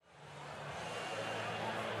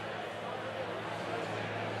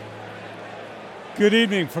Good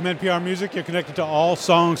evening from NPR Music. You're connected to All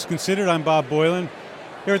Songs Considered. I'm Bob Boilen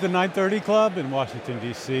here at the 930 Club in Washington,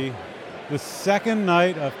 D.C. The second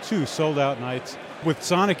night of two sold-out nights with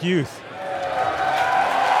Sonic Youth.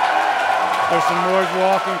 There's some more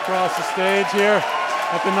walking across the stage here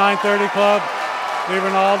at the 930 Club. Lee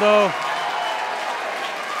Ronaldo.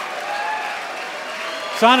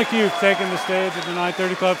 Sonic Youth taking the stage at the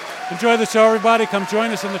 930 Club. Enjoy the show, everybody. Come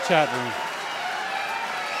join us in the chat room.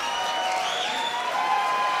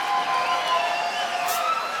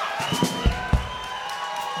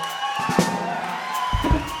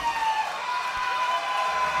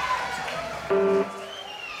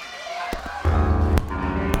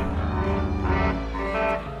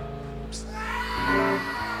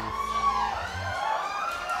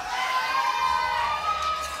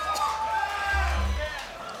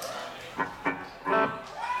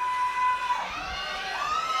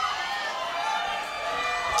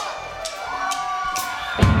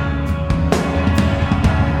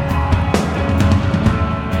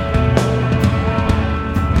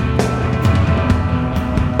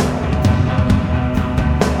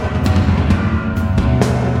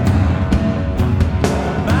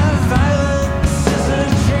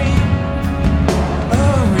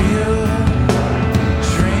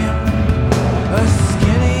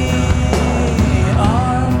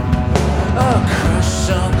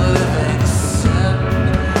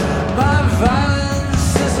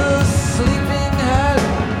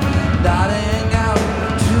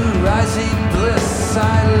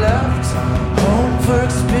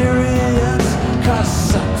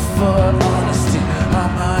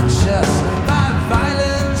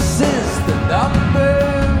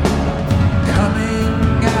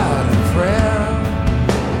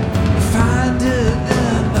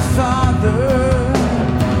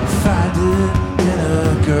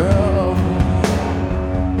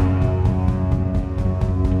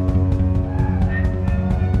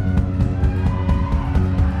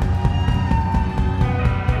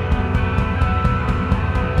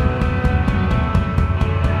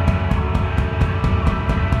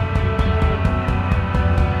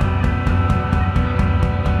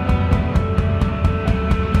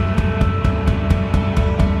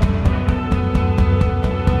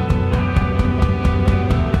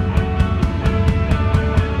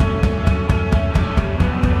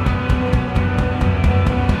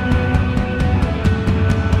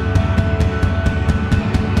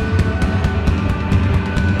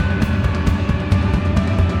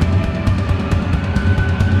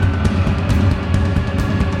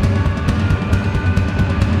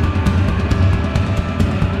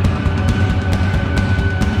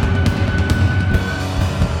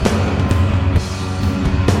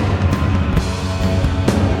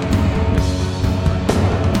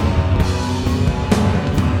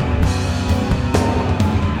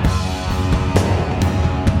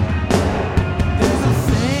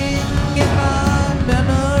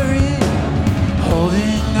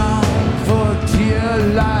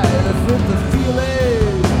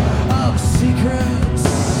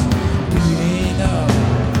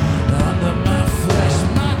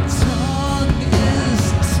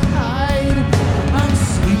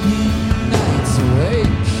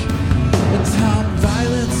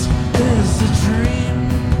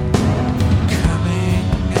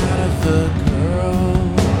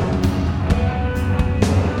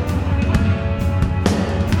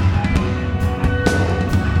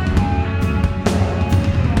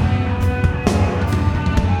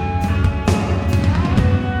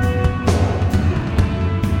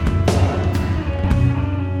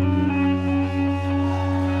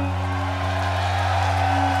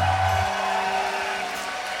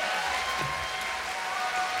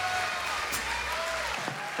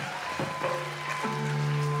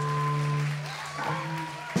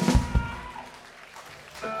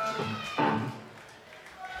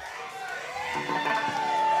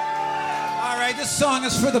 This song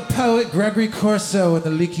is for the poet Gregory Corso and the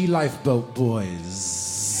Leaky Lifeboat Boys.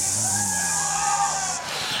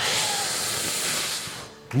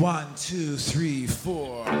 1, 2, 3,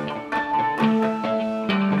 4.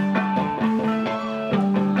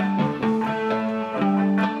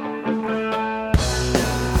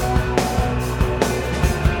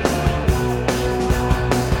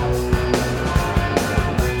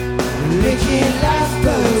 Leaky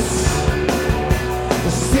lifeboats,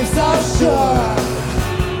 the ships offshore.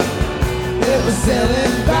 It was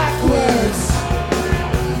sailing backwards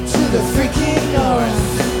to the freaking north.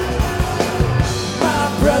 My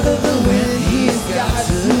brother, the wind, he's got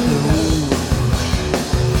to know.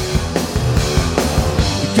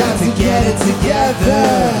 We got to get it together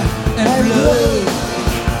and blow.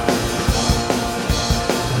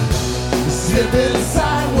 living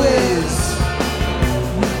sideways.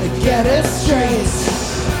 Get it straight.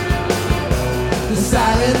 The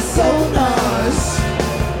silent sonars,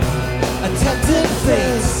 a tempting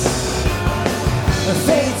fate. A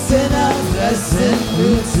fate's in a pleasant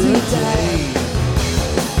mood today.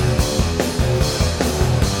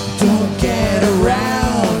 Don't get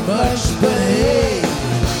around much, but hey,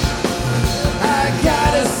 I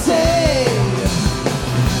gotta say,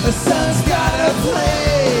 the sun's gotta play.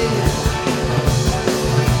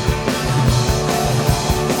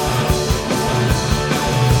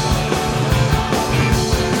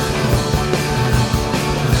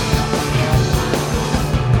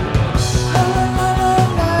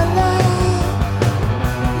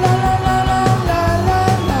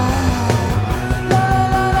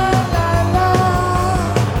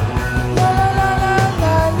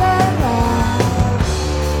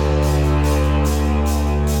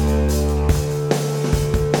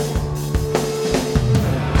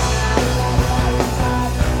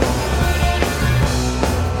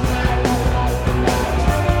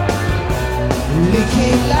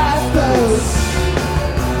 Leaking lifeboats,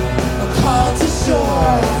 a call to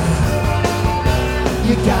shore.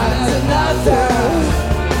 You got another,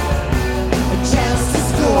 a chance to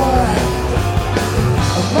score.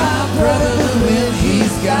 My brother, the wind,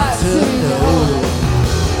 he's got to know.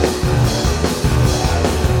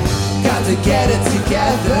 Got to get it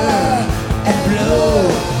together and blow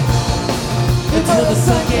until the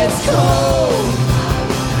sun gets cold,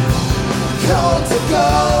 cold to go.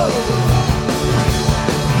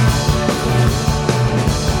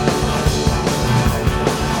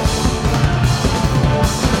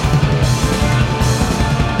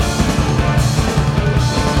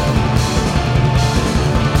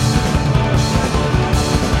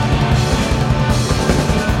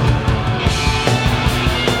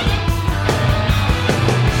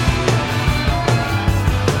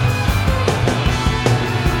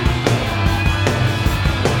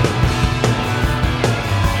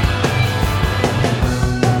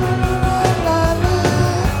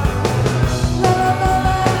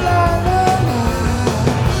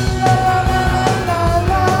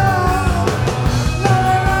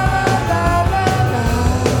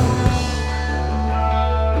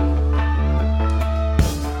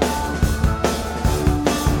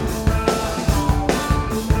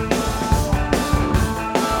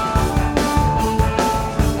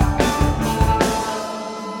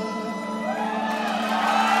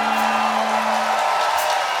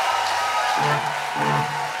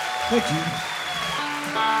 Thank you.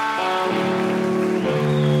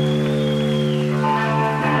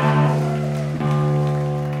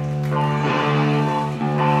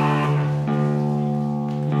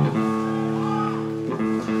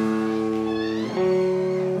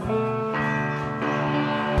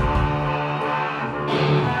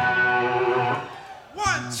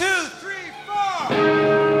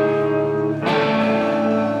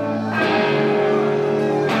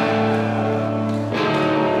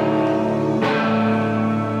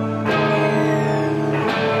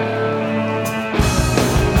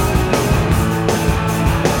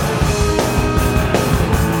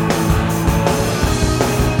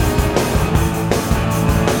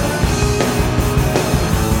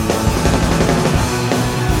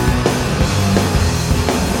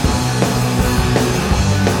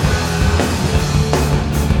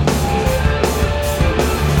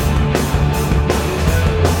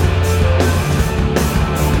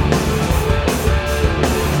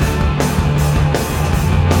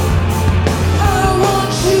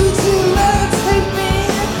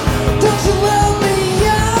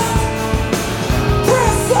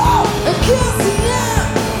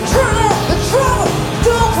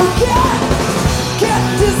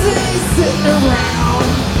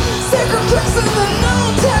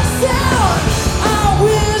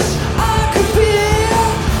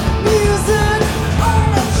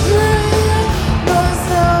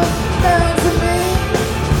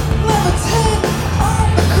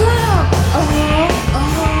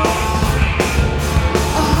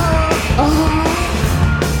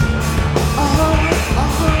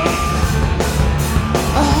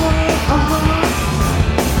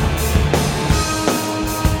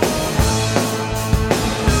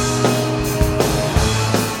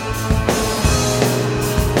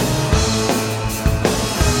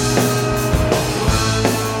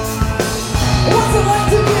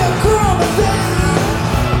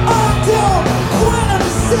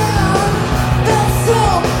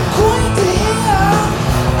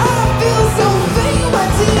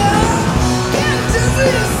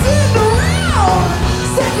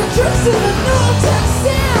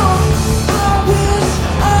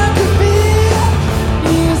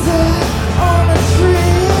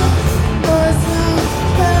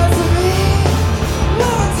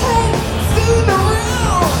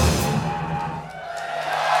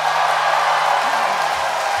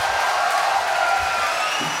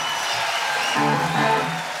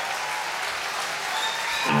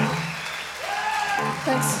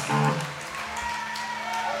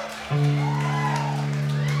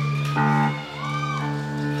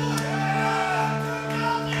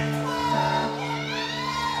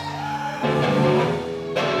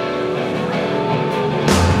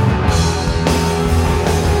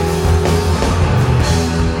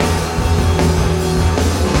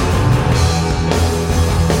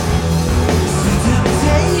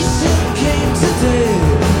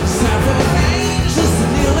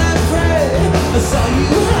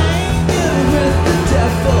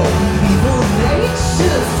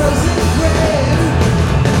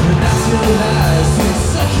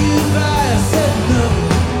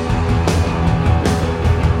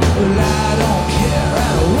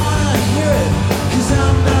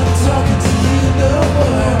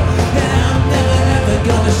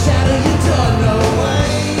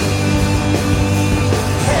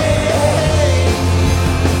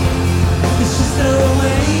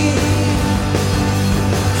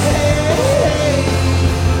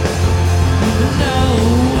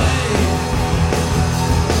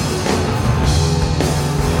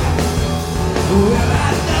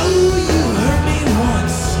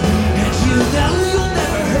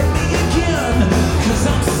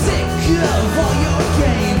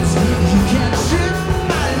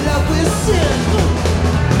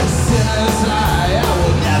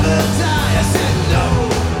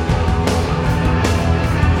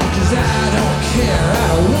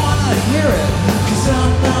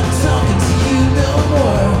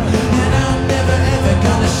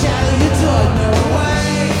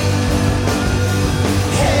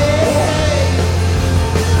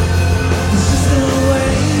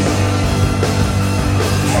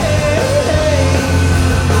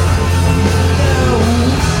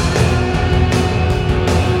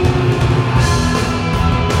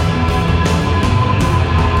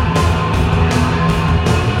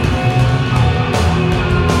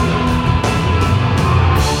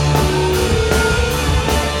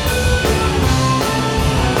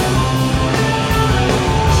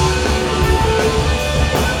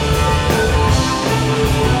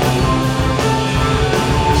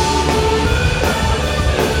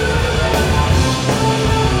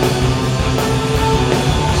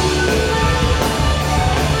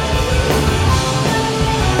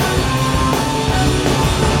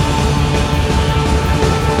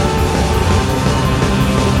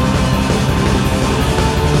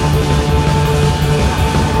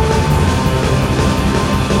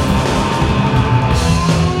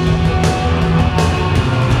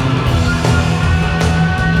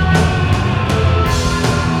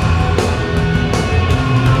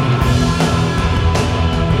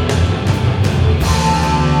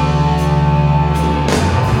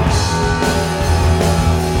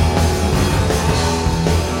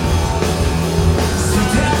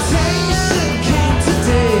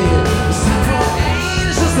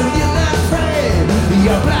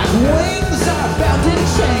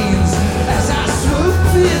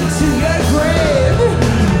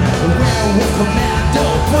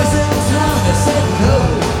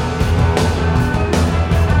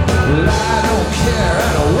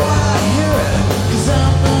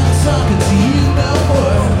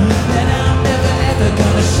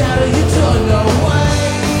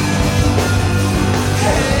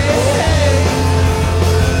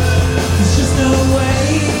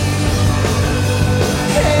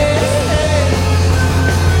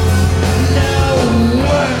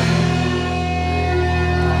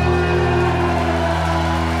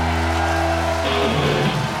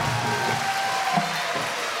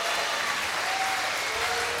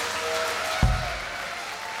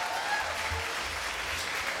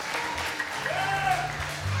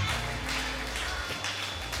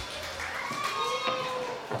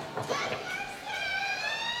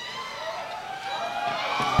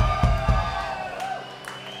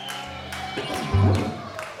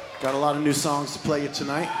 Got a lot of new songs to play you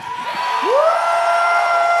tonight.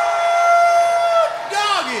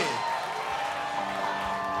 Doggy!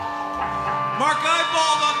 Mark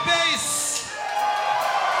Eyebald on bass.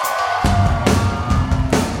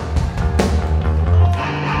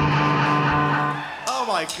 Oh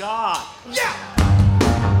my God. Yeah!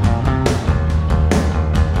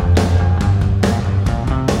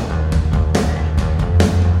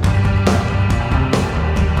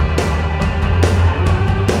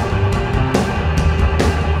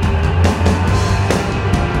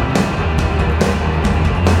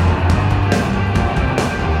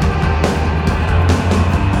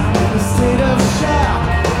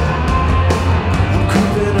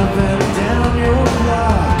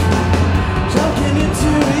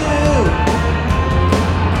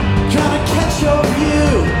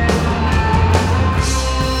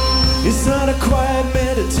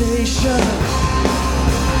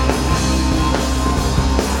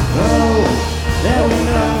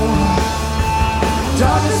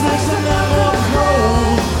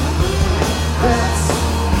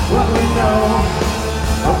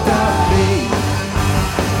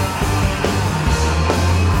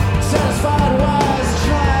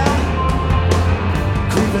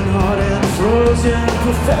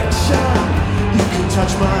 affection. You can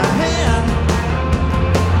touch my hand,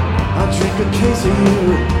 I'll drink a case of you.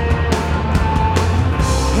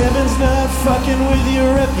 Heaven's not fucking with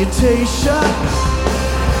your reputation.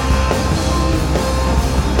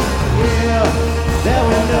 Yeah, that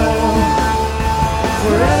we know.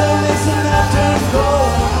 Forever missing after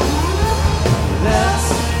gold. That's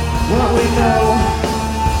what we know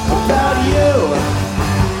about you.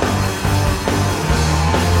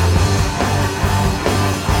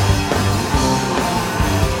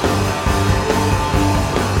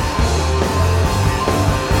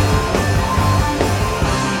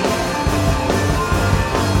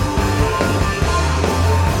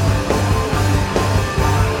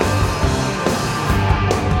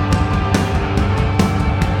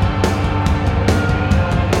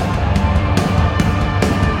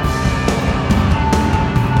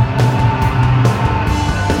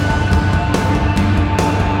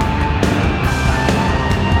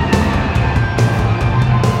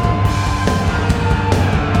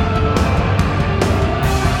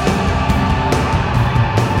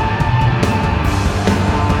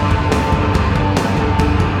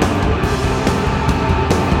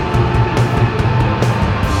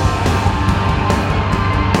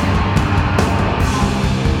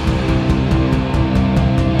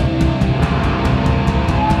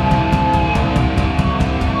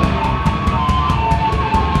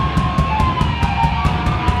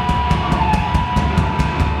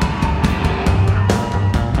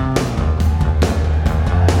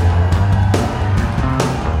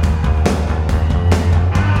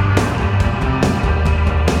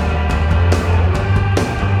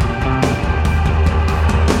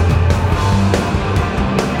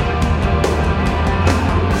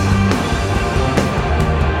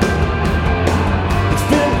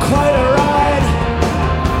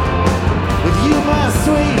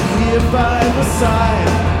 By the side,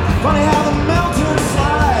 funny how the mountains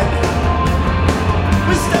slide.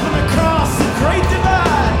 We're stepping across the great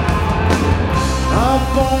divide. Our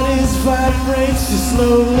bodies vibrate so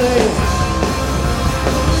slowly.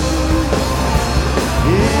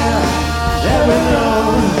 Yeah, that we know.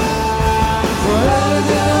 Forever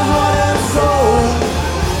in our heart and soul.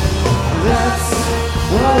 That's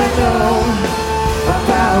what we know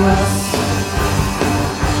about us.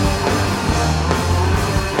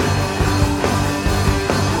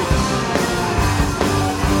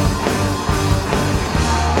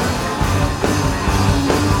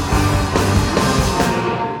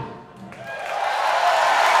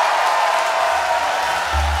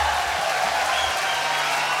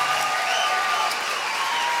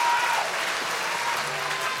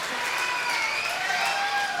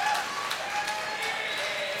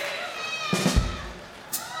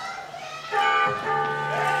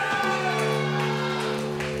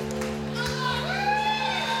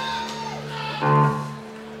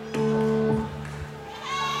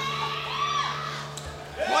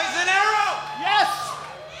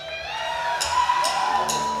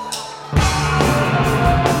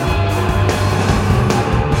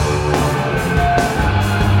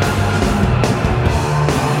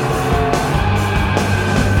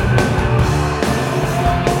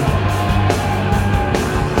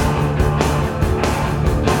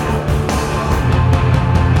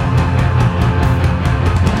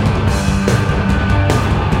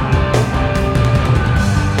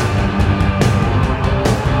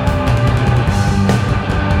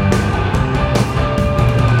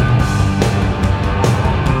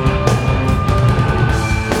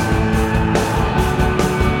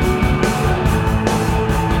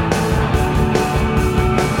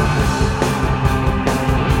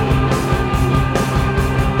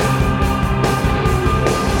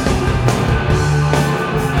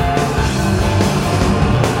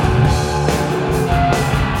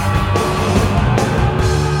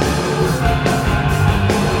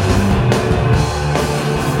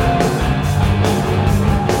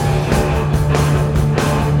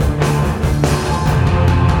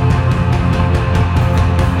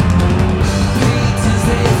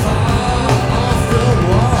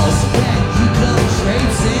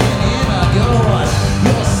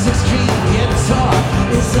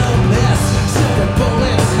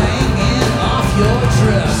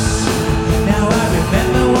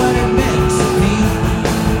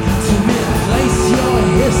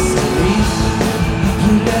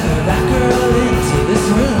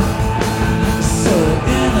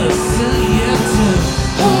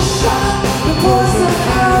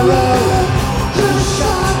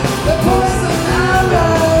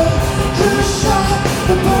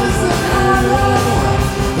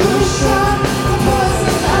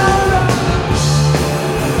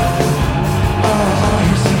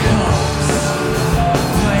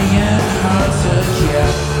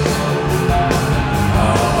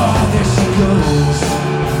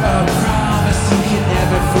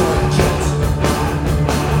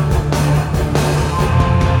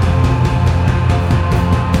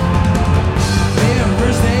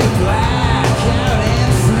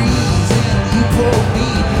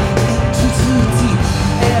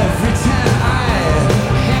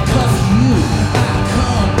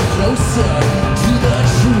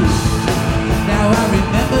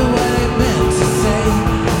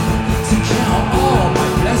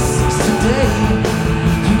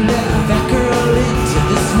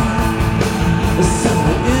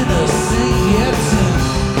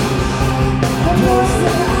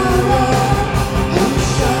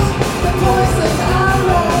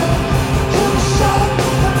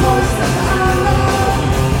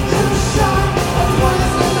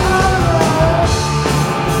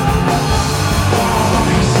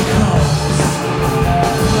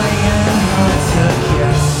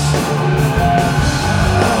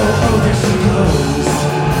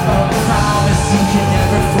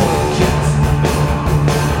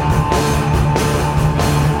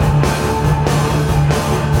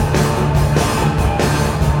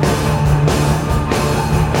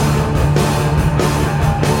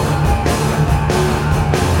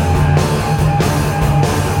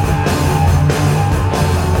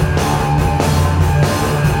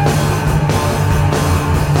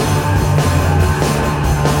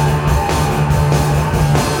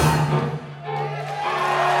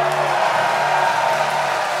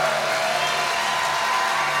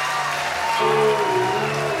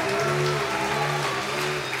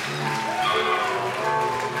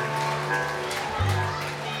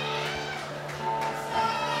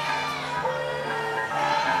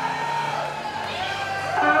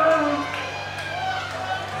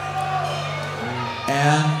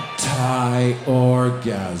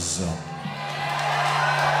 orgasm.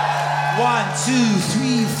 1, 2,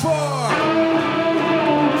 3, 4.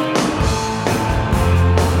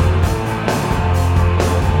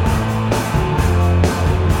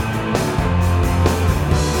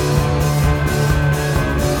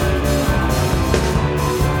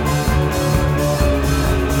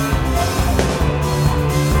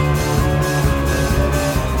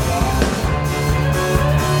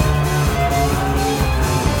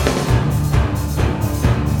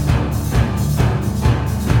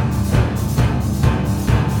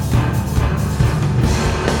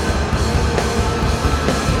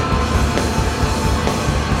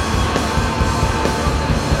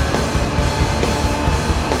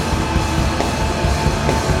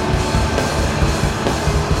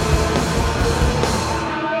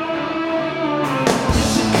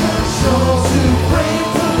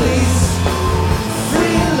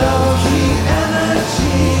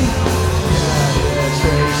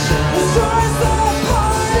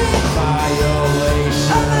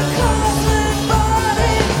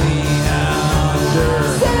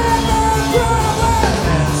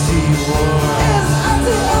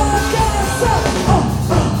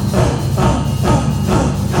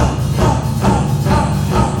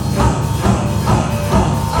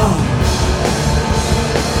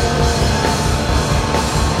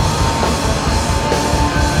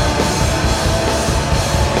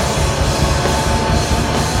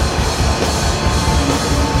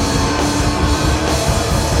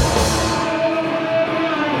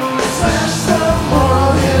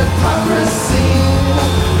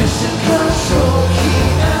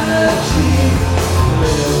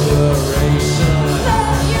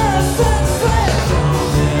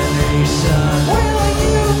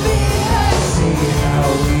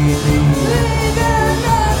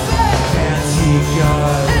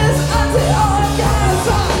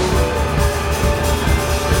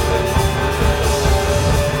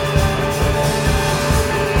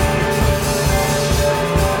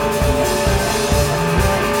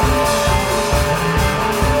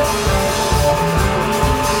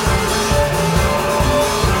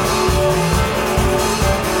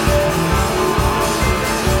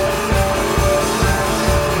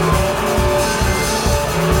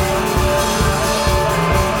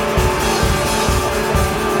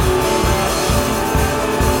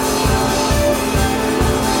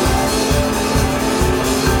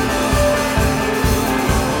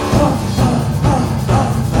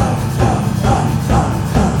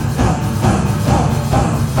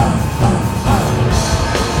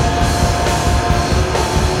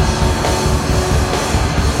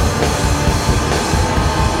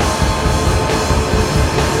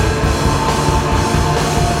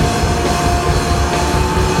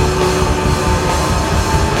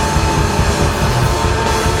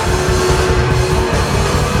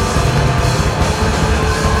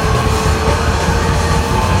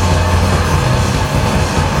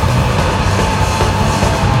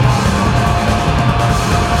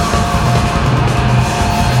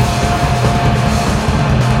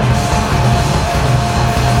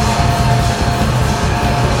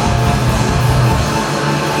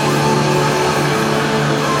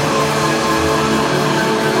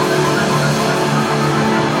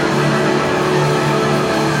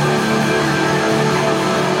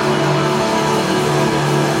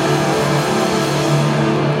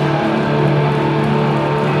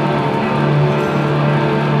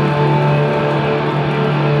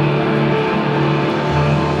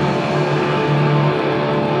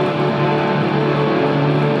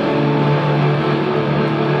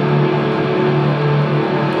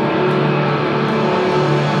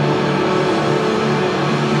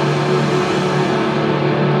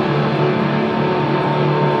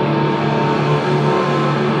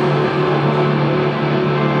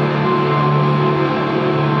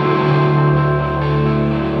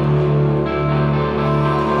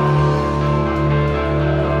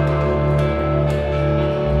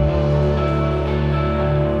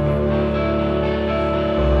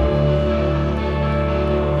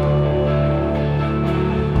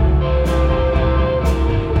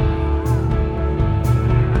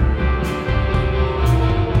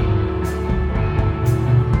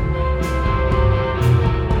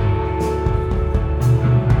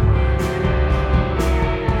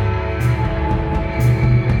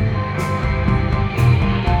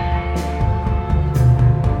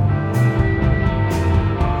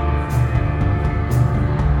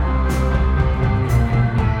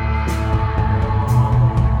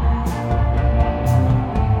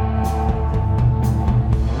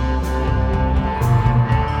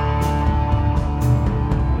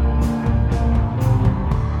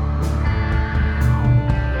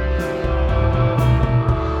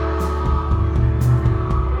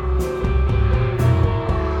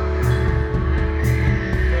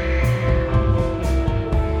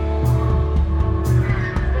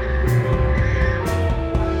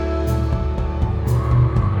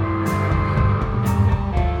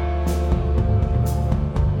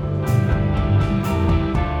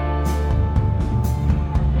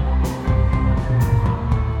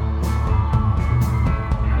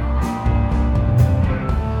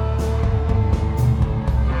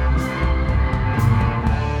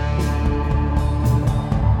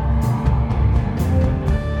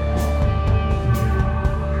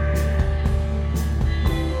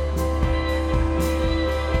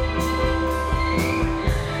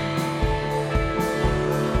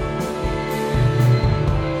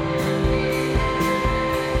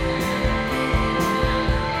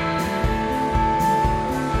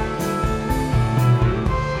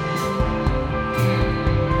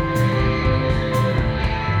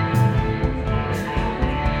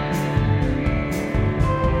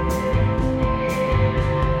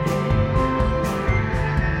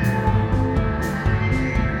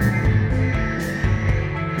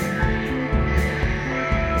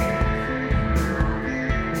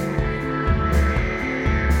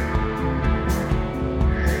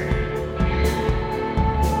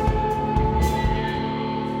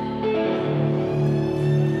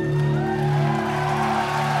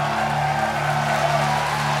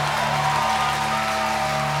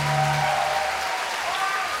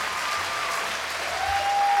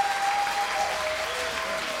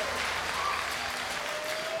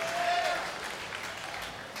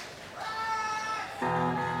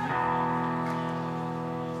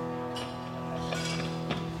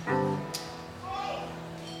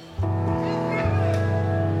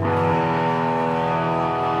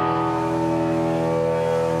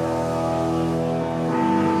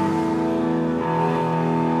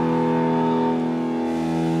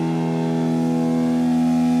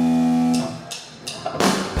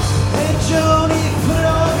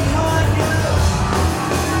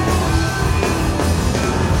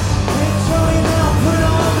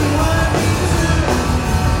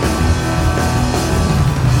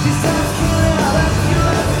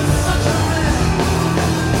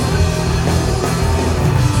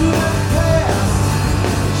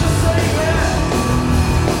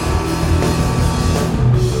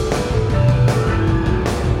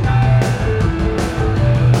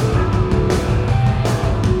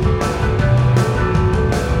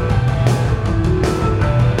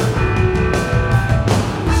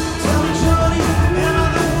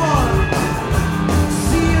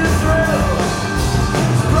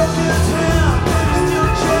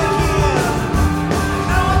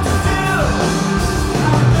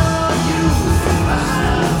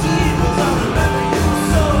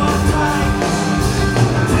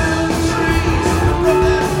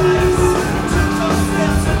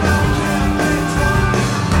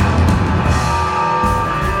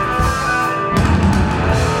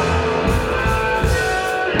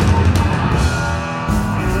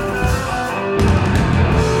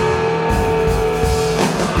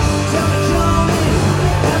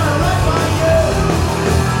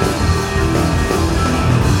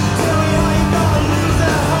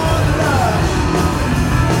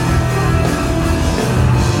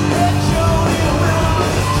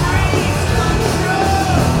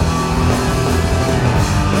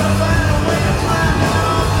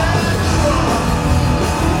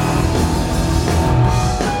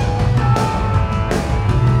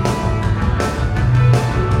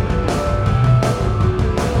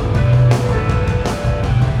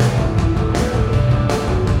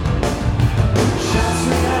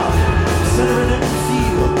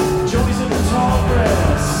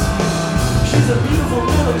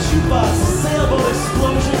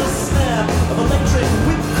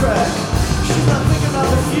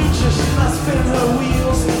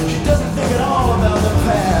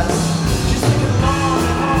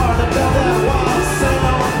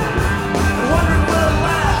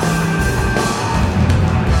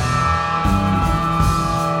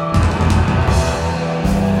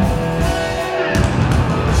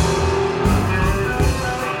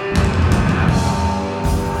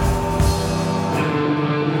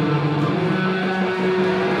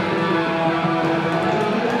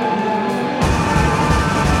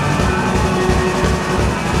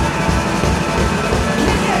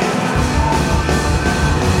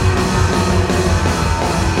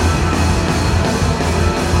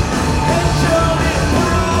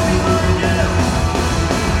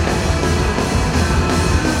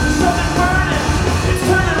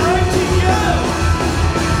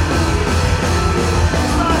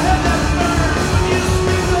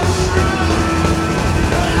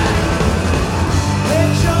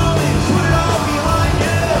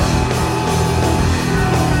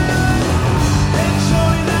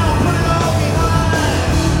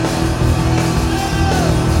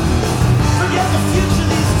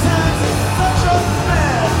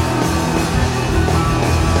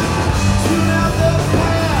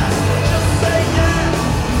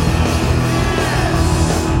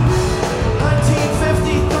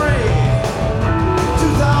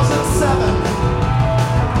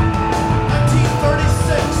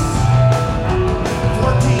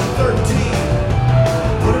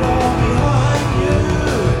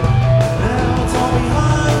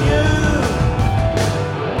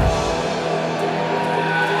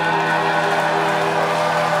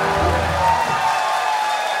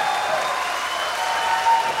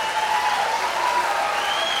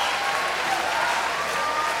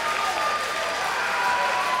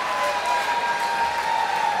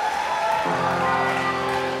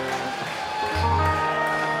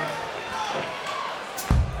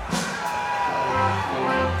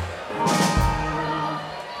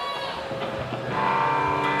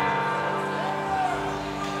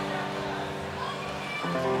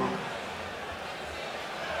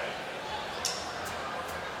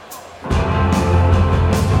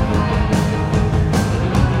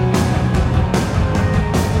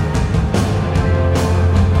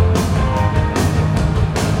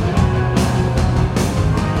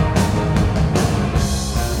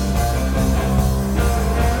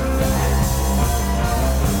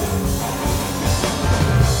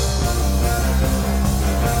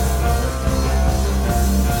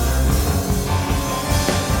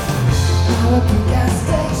 up your gas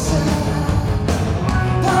station.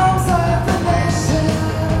 Palms of the nation.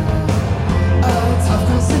 A tough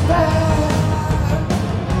crazy bag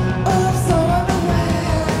of some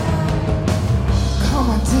underwear. Come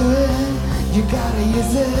on, do it. You gotta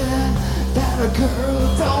use it. That a girl,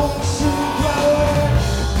 don't you blow it.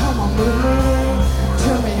 Come on, move.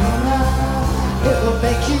 Turn me on now. It'll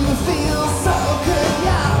make you feel so good,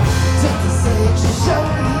 yeah. Took the stage to show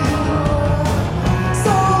you.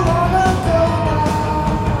 So long ago now.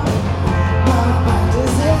 My mind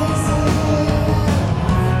is hazy.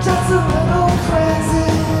 Just a little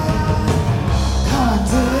crazy. Come on,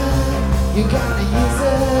 do it. You gotta use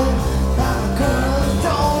it. Now, girl,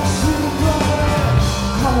 don't you blow it.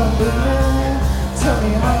 Come on, baby. Turn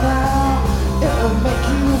me on now. It'll make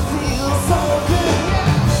you feel so good, yeah.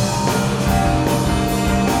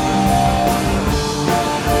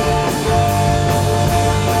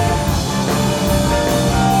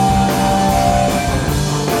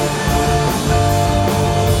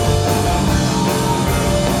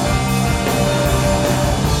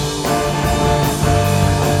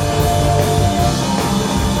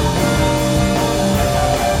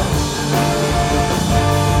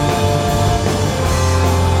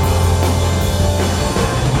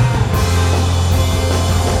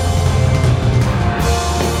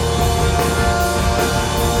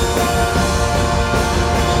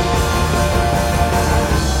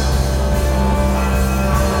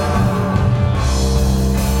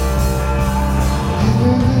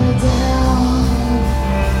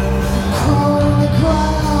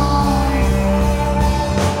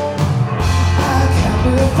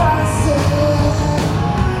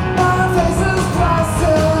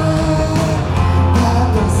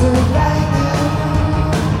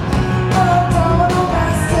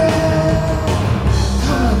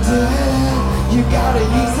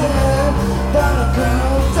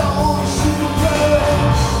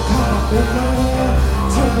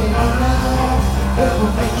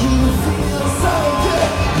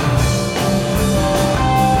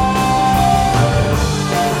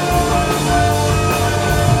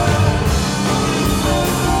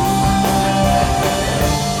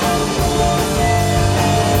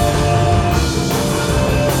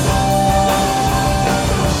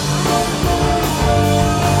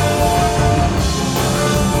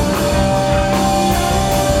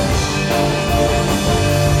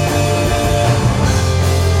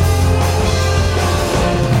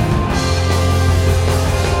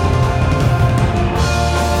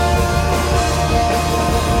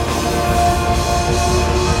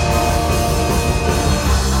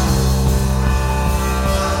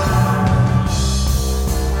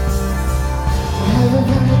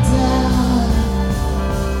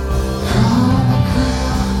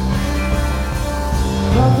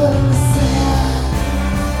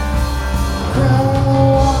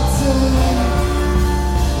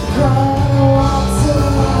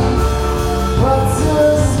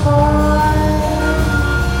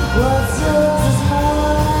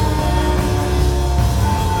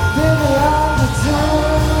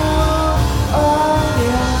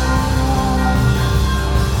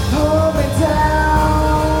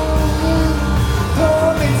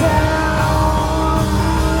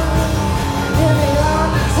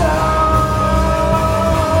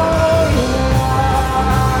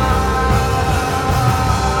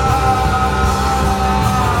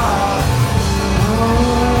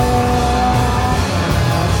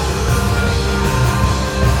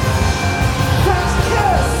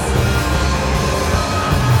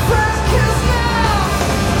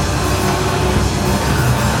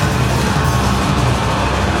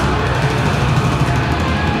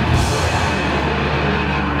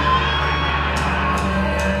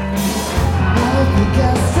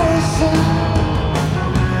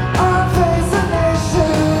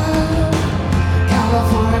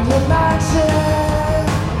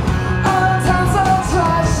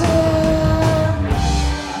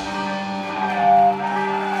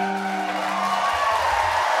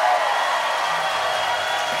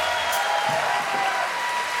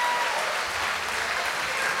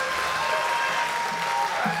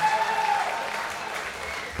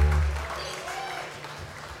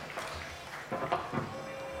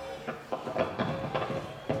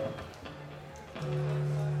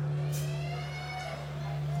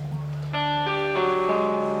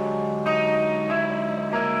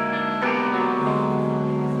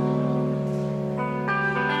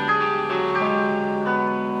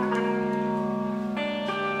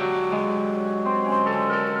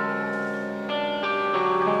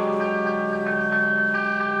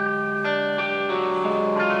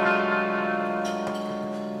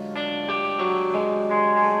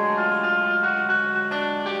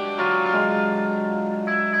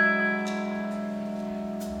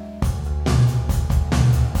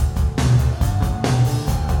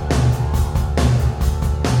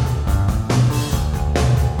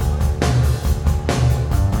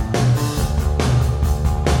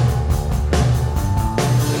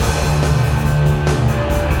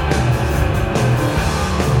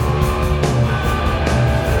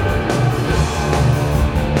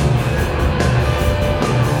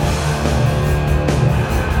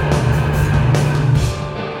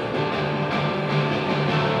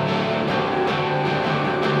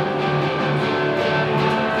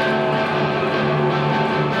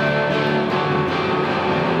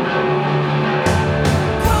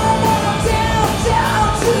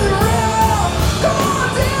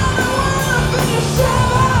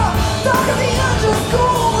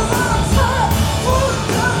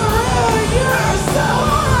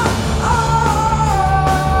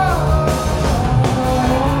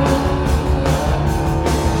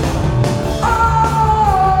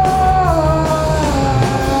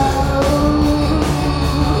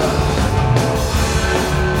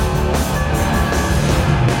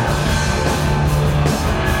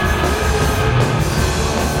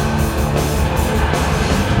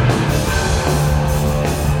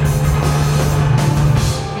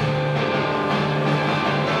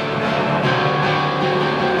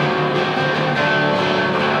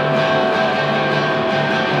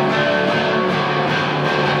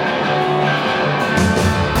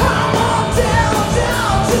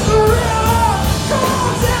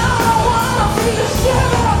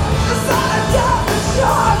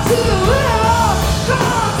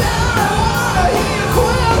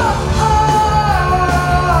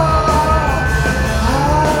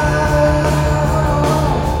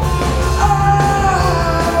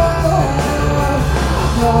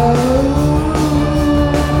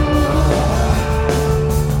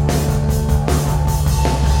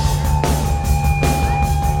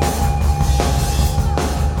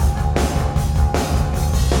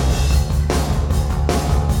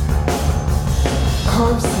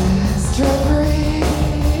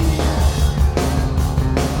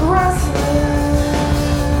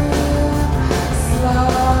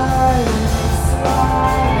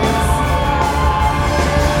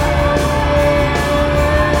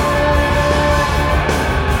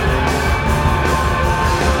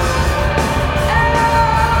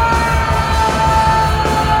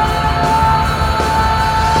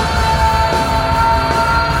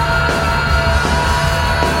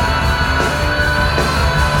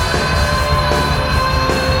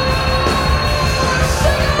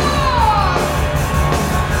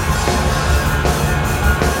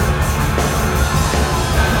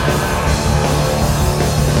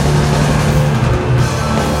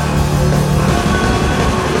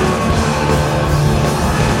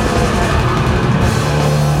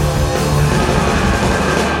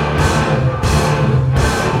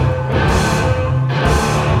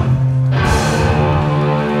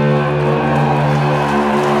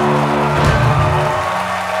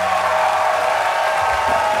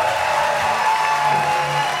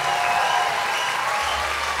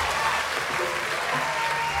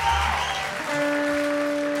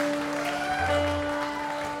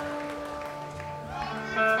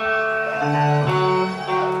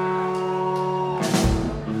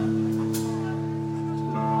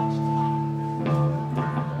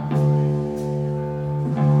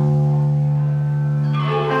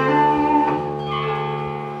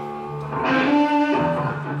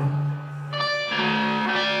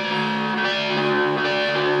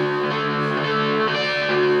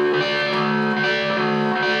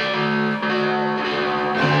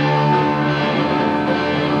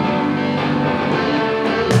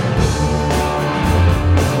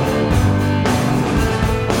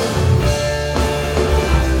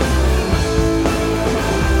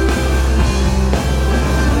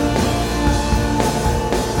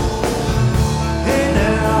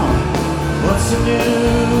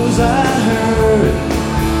 I heard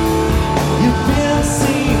you've been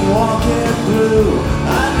seen walking blue.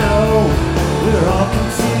 I know we're all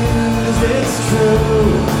confused, it's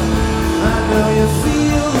true. I know you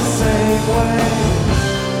feel the same way.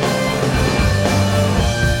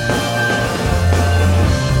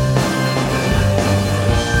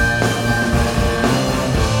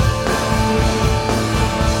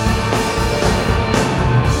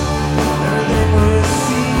 Everything we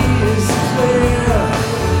see is clear.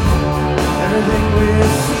 Everything we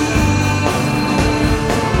see.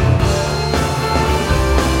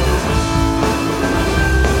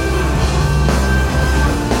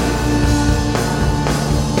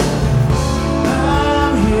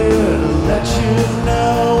 I'm here to let you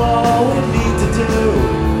know all we need to do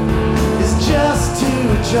is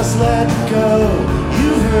just let go.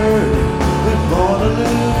 You've heard we're born to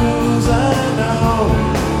lose, I know.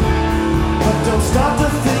 But don't stop to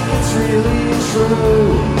think it's really true.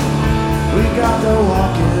 We got the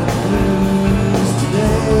walking blues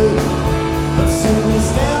today, but soon we'll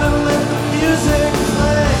stand and let the music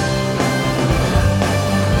play.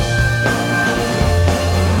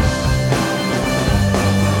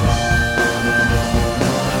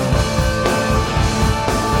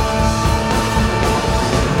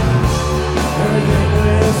 Everything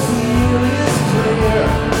we feel is clear.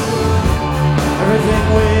 Everything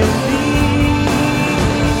we need.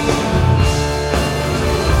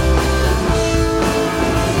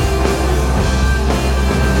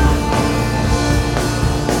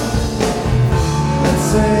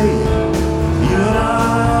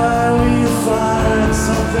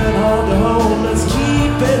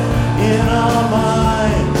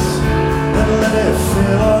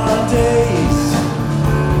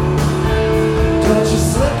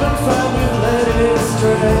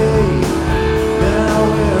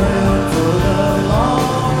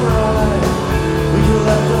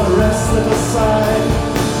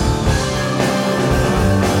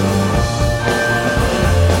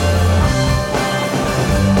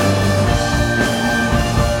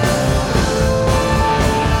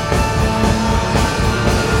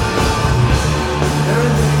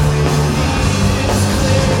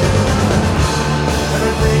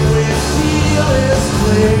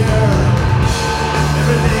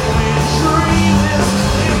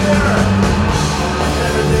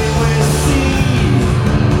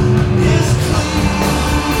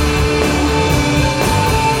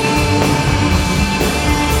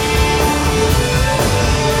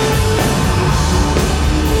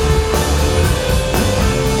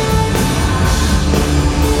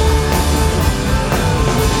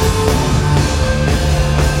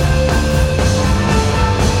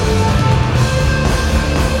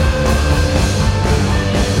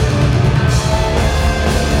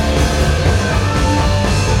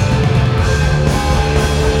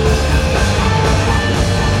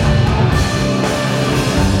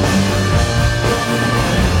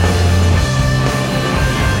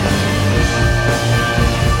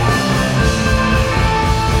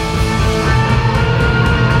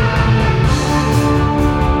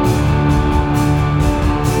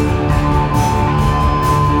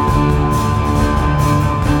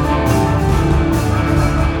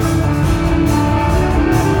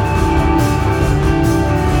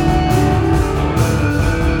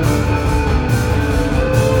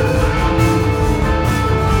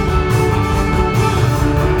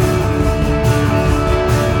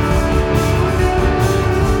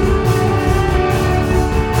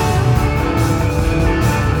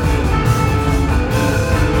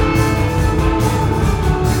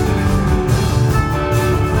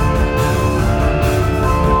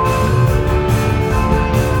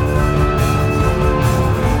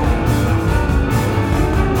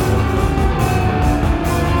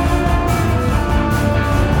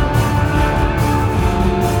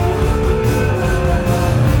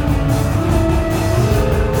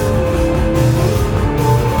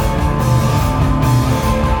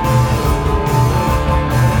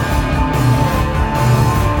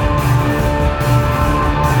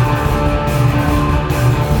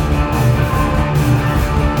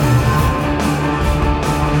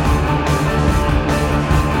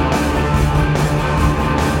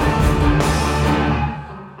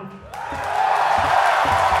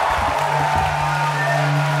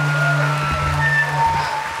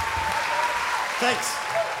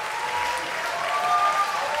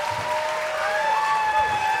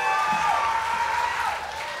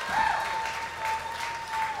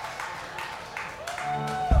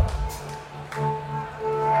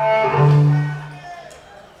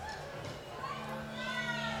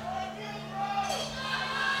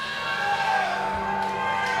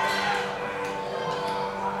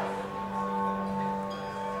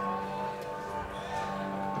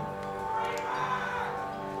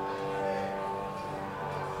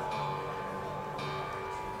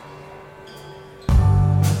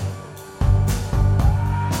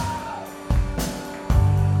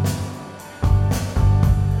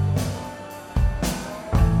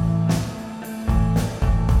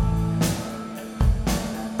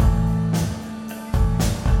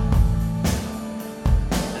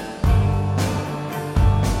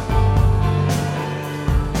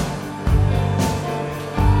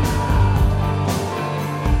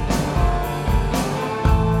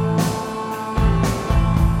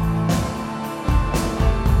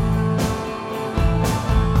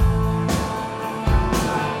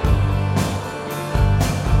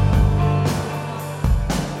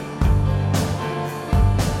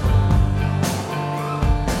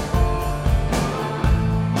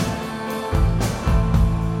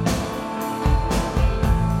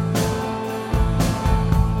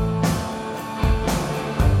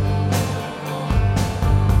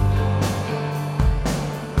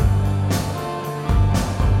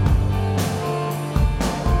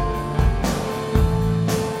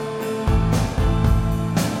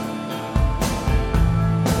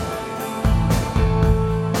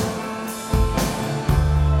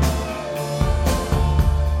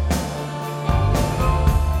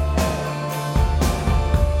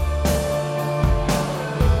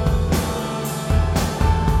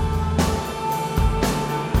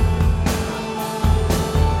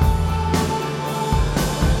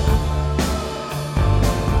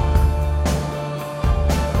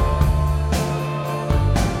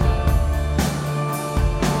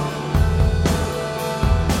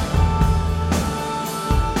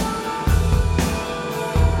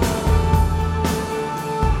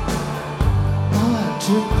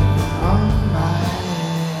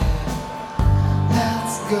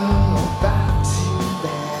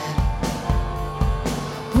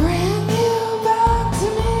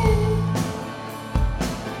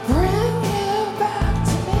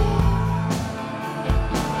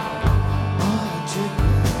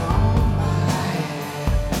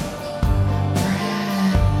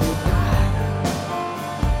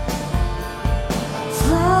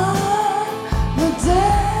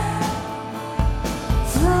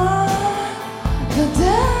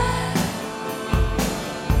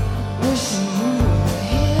 Wishing you were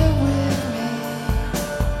here with me.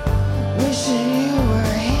 Wishing you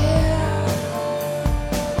were here.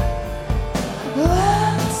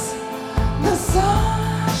 Let's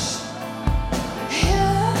massage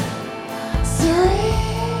history.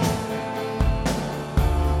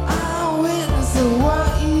 I'm witness of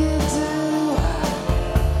what you do.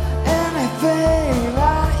 Anything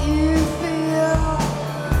that you feel.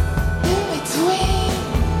 In between.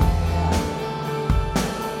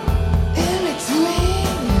 In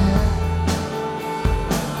between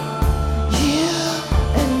you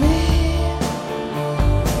and me,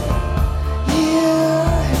 you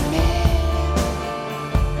and me,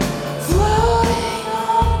 floating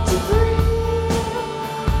on to breathe,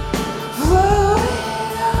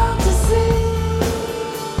 floating out to sea.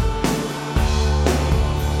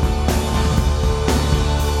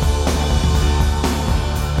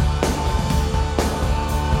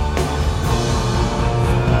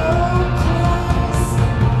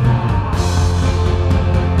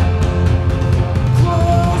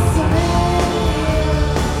 Close to me.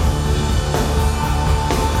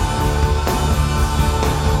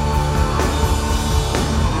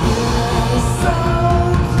 You're so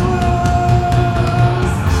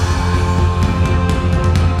close.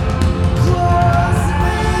 Close to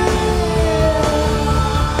me.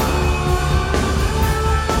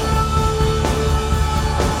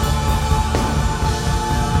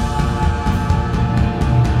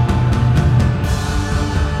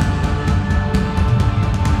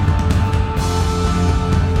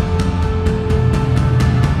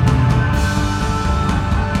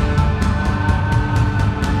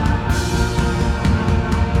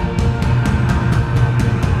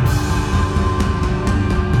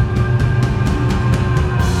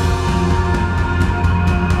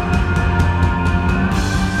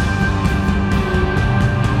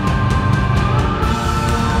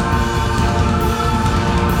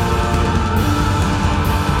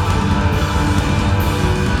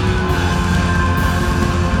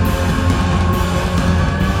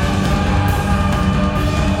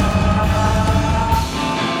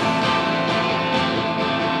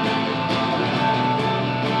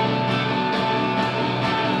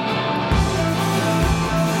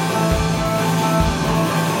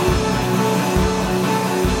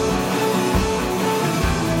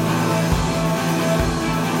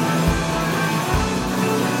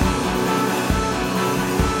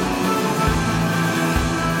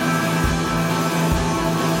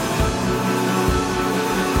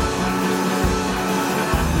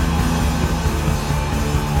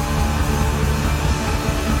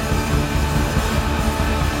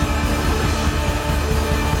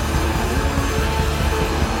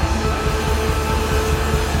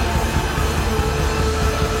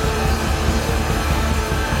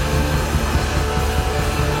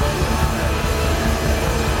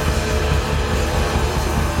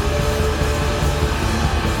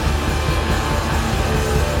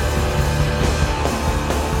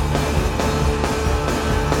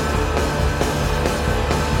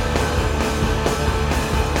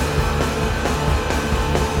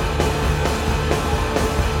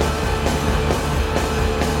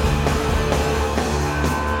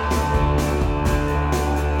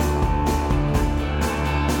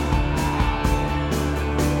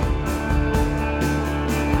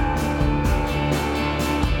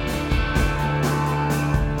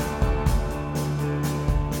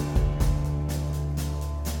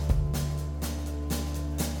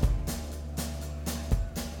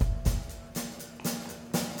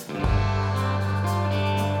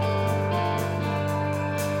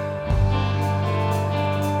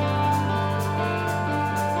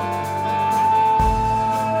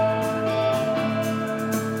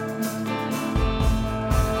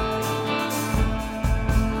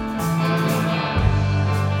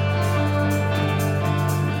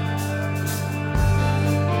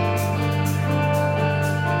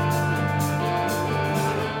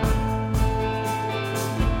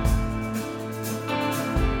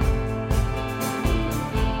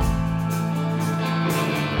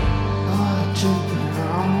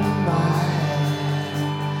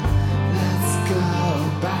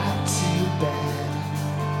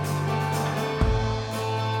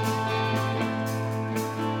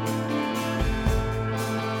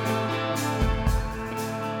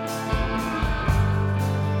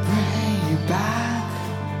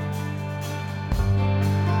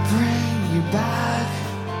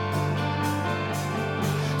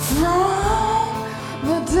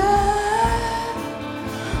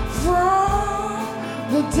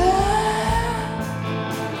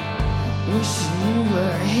 Wishing you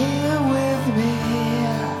were here with me.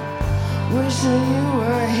 Wishing you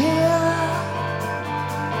were here.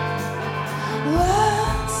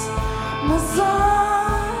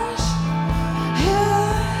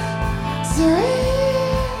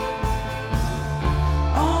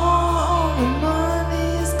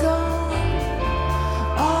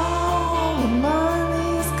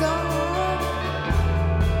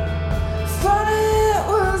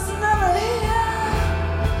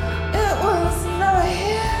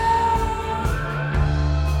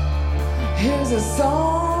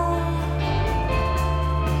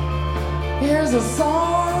 Here's a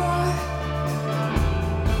song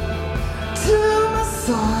to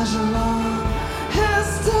massage along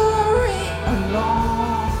history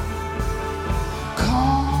along.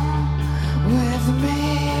 Come with me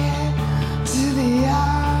to the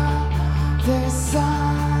other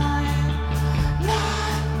side.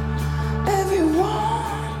 Not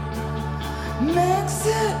everyone makes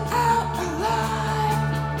it out alive.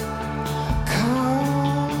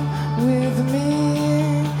 Come with me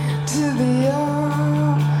to the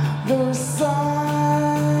other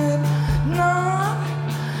side. Not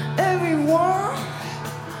everyone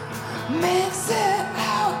makes it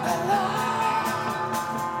out alive.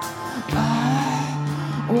 I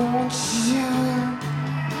want you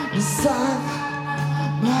inside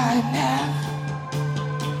my neck.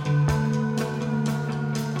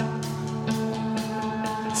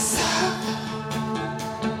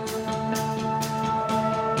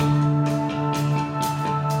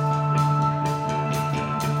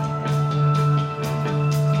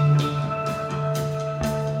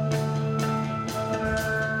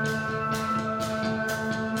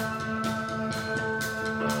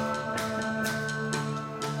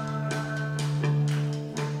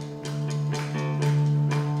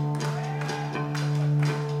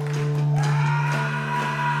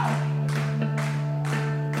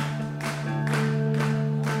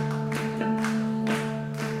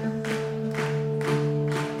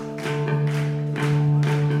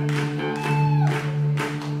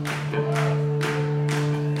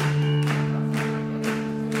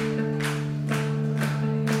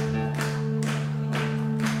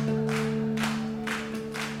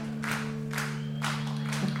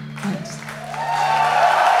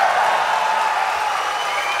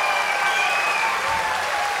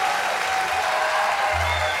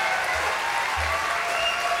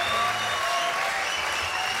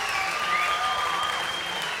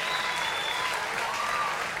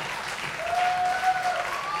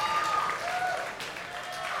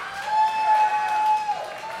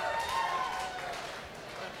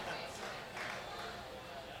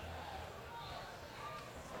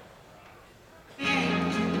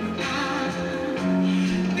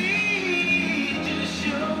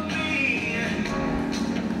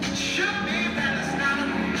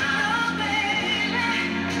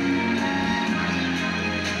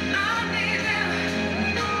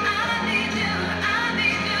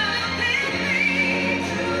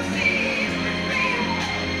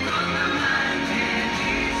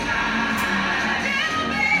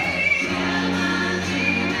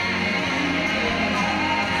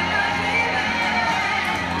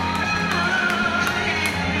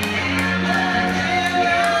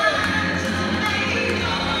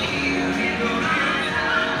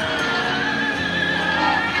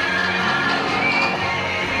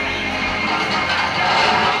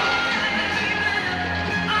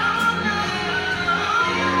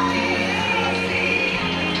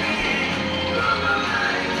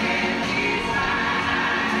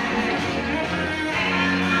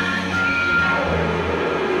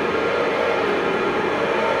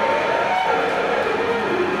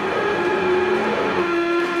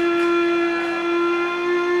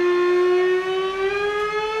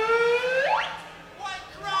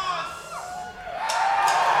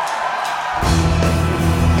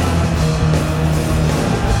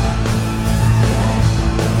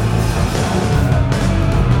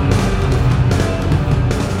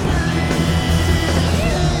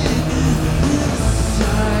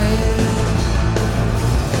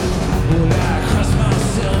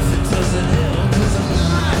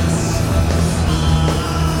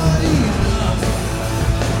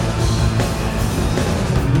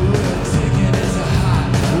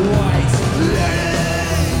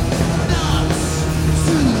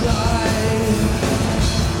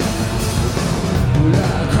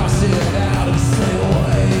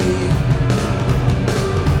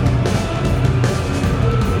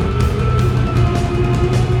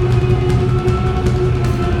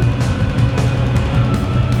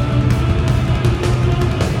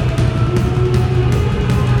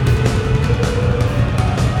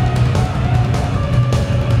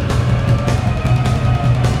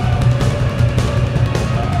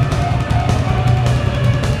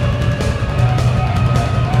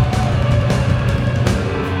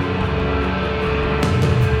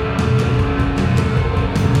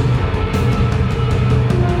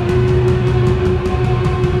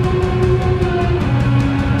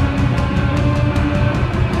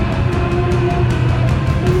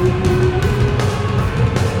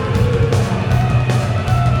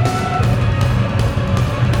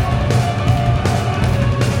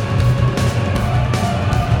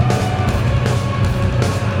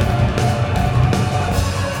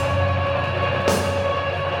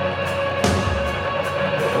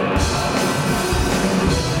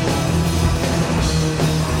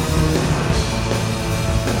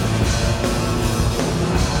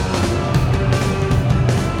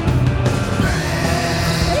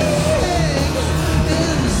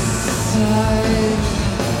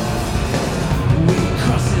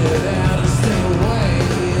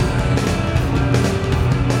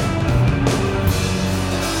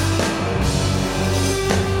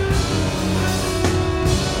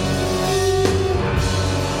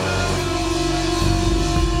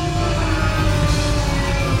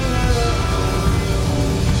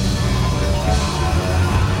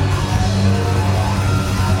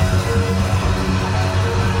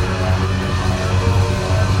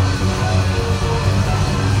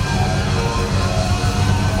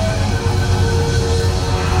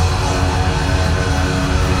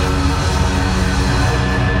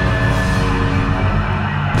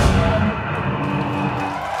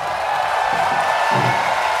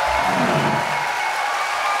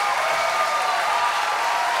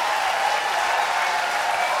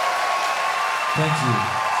 Thank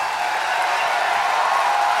you.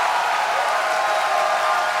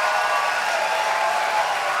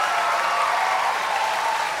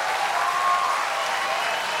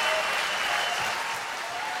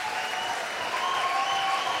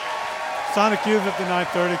 Sonic Youth at the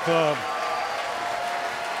 930 Club.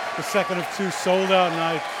 The second of two sold-out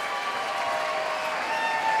nights.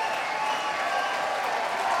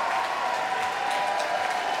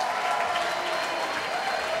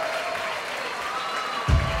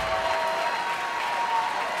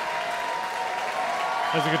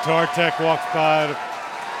 As a guitar tech walks by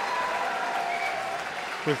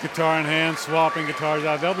with guitar in hand, swapping guitars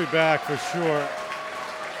out. They'll be back for sure.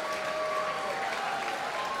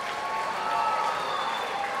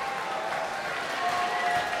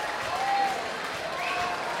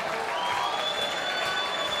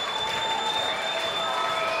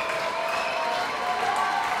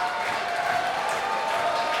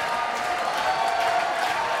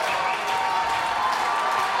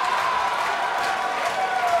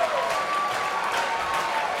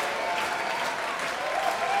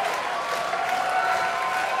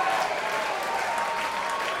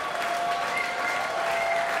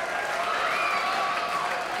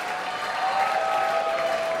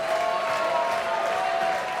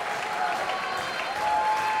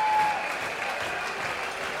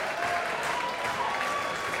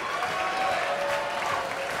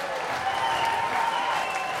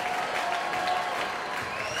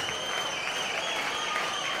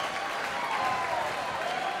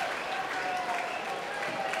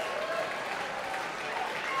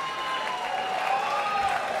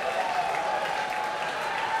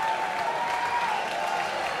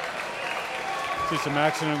 See some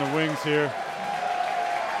action in the wings here.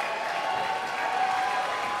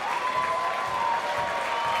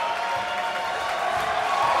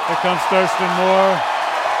 Here comes Thurston Moore.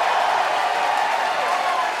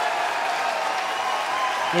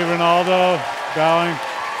 Lee Ronaldo bowing.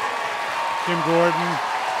 Kim Gordon.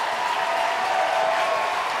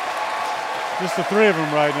 Just the three of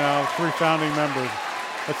them right now, three founding members.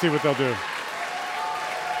 Let's see what they'll do.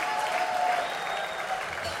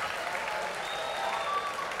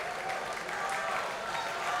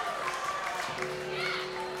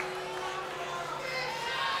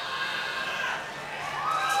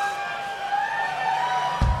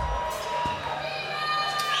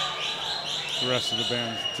 The rest of the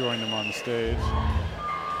band join them on the stage.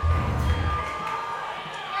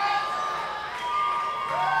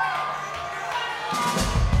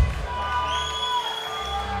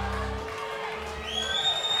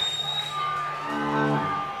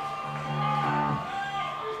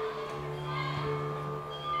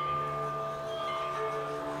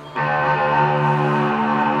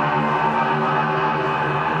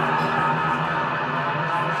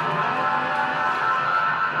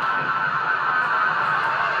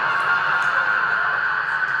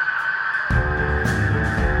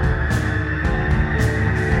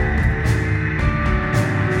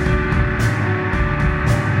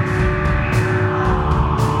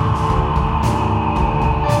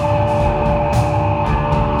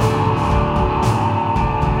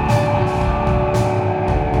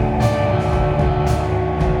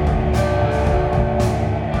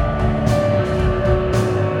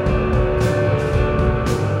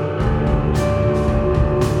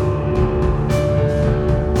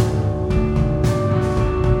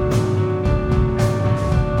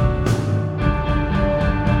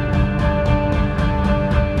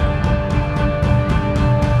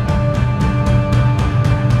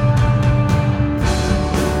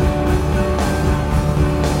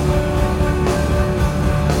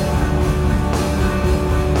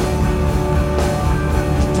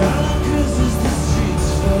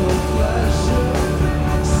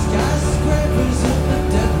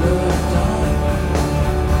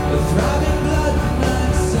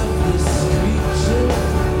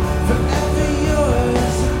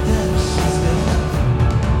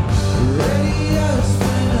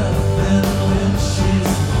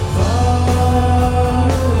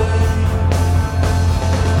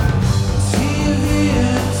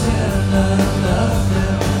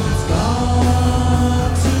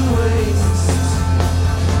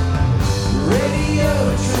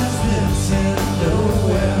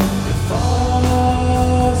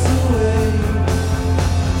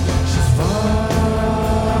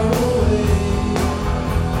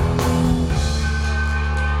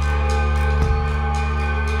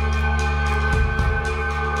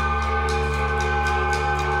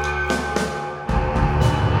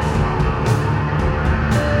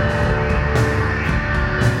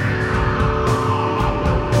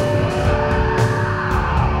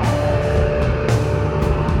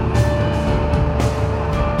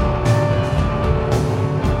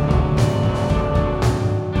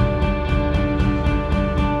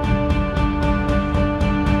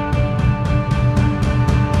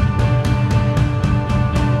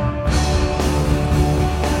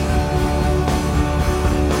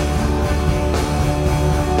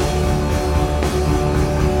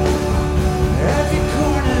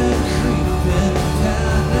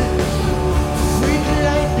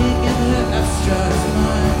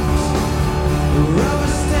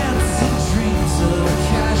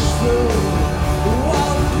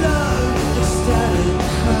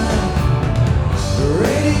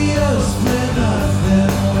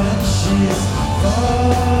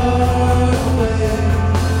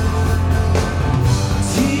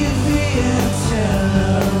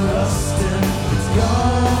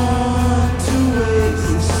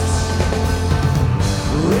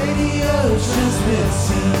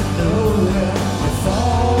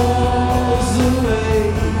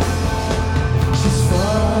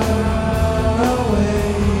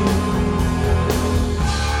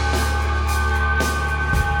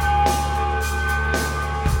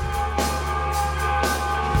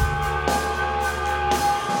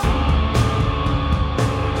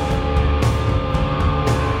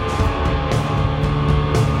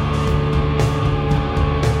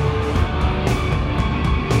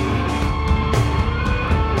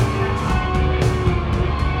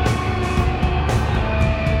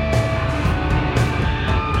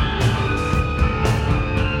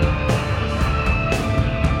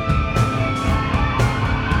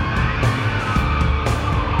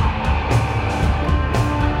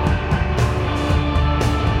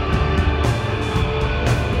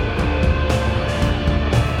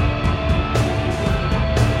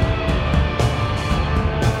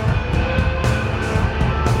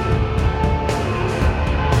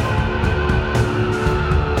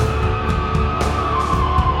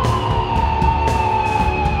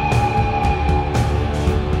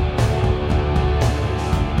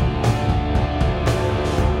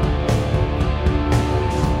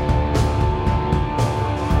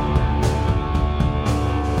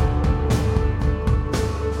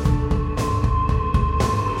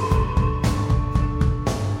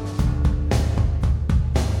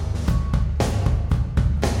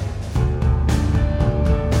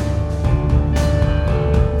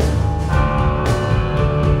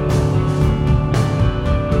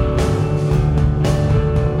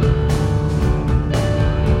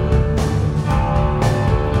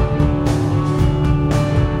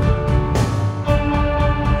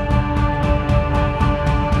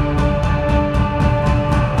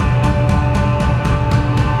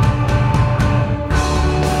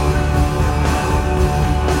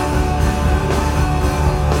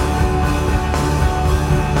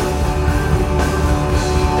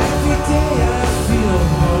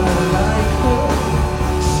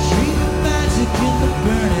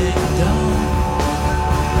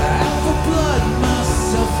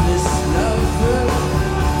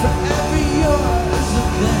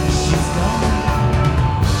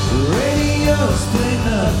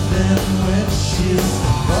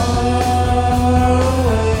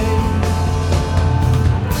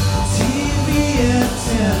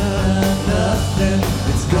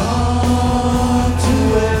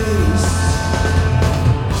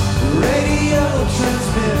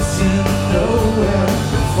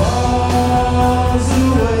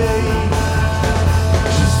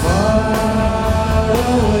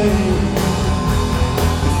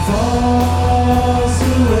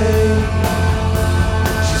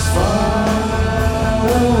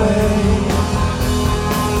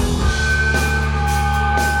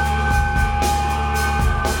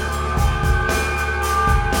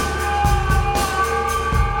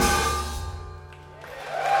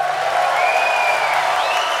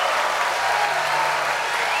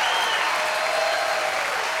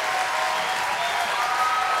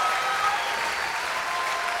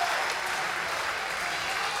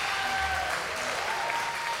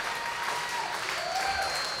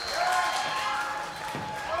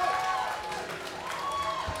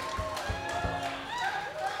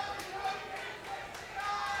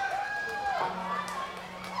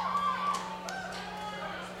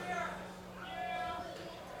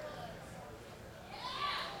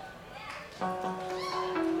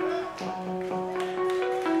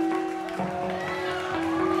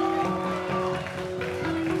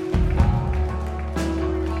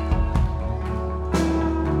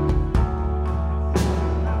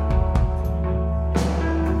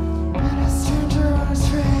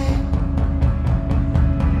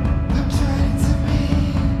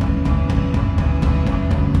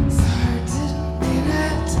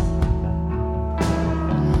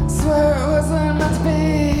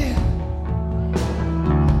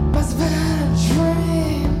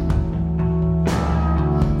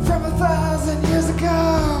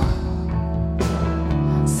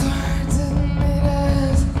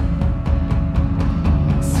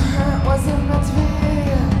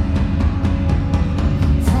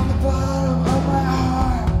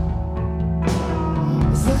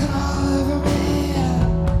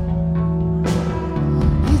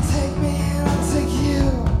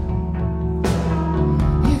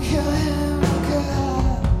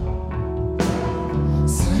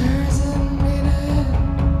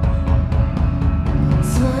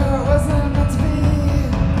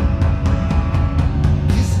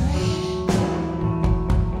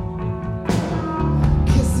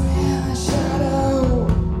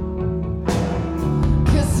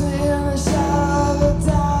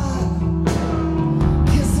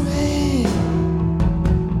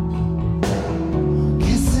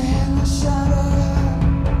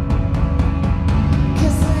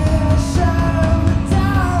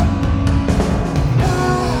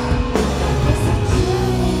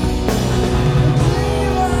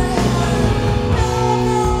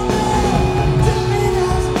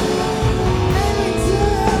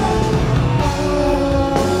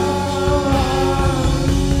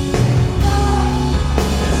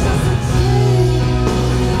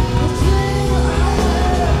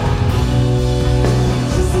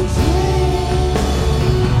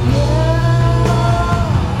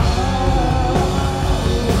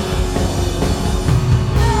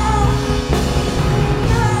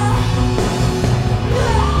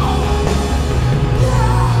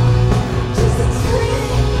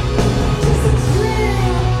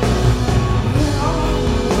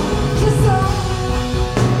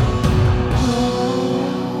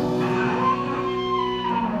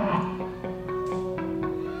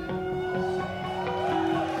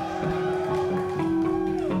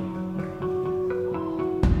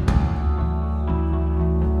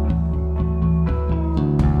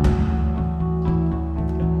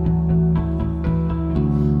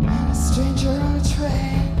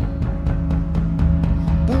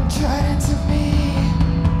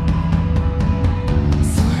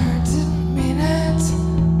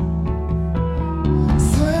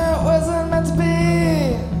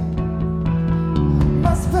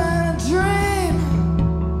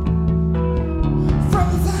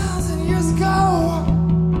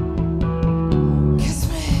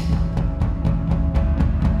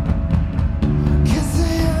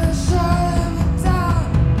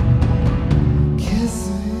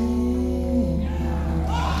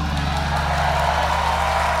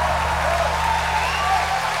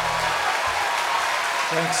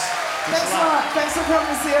 Thanks a lot. Thanks for coming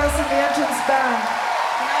to see us in the Entrance Band.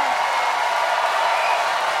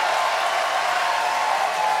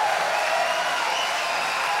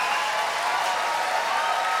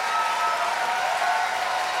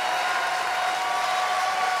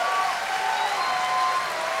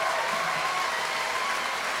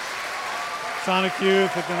 Sonic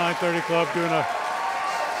Youth at the 930 Club doing a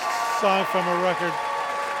song from a record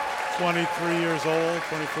 23 years old,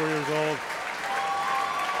 24 years old.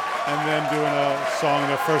 And then doing a song,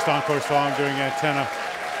 their first encore song, doing Antenna.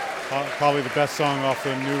 Probably the best song off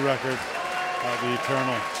the new record, The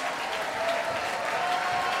Eternal.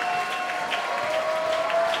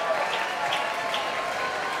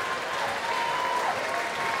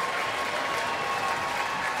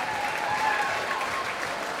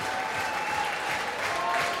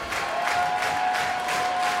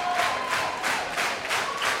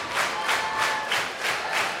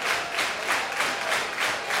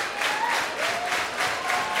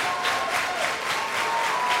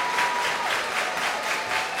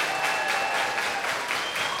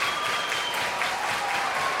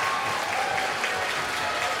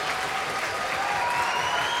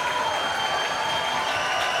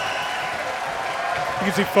 You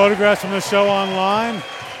can see photographs from the show online.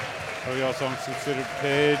 Oh, the All Songs Considered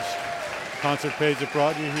page, concert page that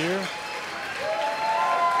brought you here.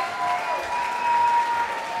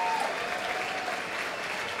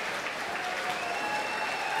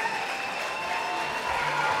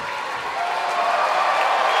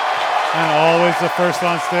 And always the first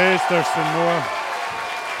on stage, Thurston Moore.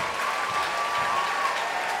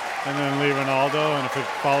 And then Lee Ronaldo, and if it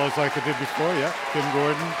follows like it did before, yeah, Kim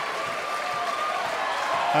Gordon.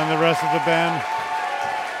 And the rest of the band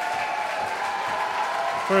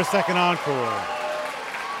for a second encore.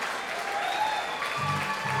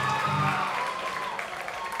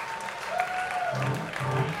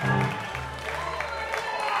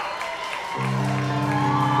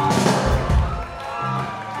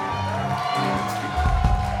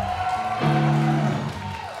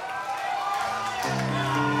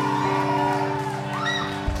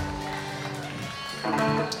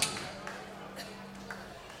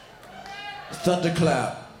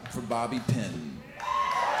 Thunderclap for Bobby Pin.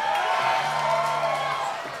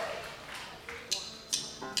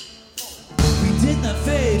 We did not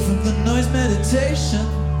fade from the noise meditation.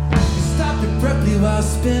 We stopped abruptly while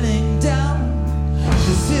spinning down.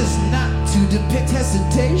 This is not to depict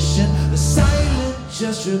hesitation, a silent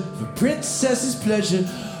gesture for princess's pleasure.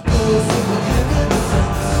 Oh, for what heaven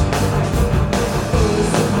sends. Oh,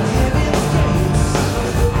 for what heaven's gates.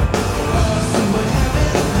 Oh, see what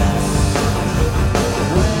heaven meant.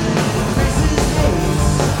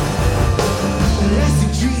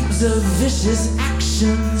 Elastic dreams of vicious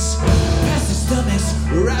actions, plastic stomachs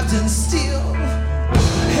wrapped in steel.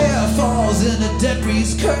 Hair falls in a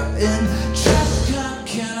debris curtain. Trash can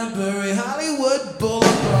Canterbury, Hollywood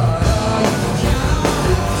Boulevard. Oh, you count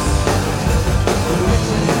the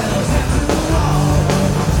Richard Hell's tattoo the wall.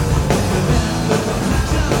 Remember the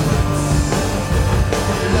platinum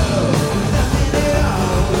love with nothing at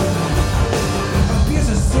all. Appears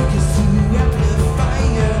a circus to amplify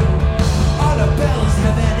you. All the bells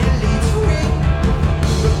have an elite ring.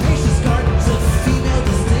 Rapacious gardens of female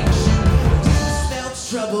distinction. Deep smell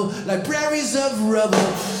trouble, libraries of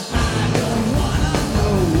rubble. I don't wanna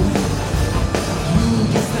know who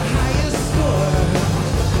gets the highest score.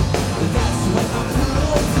 That's what I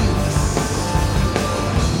produce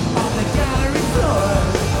on the gallery floor.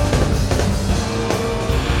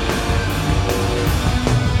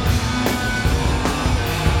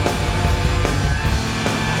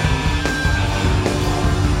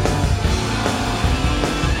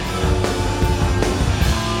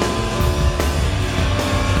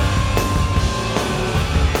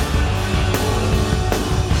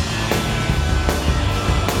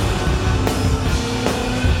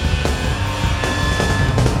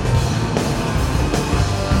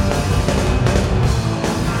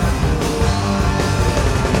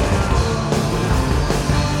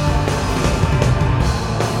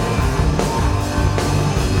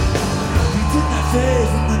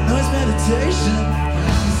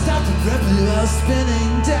 Stopped abruptly while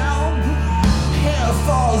spinning down. Hair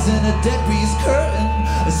falls in a debris curtain.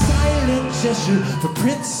 A silent gesture for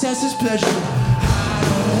princess's pleasure. I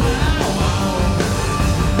don't want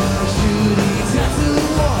a shooting tattoo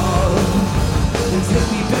wall. And take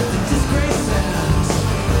me back to disgrace and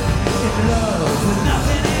in love with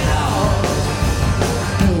nothing at all.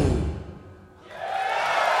 No.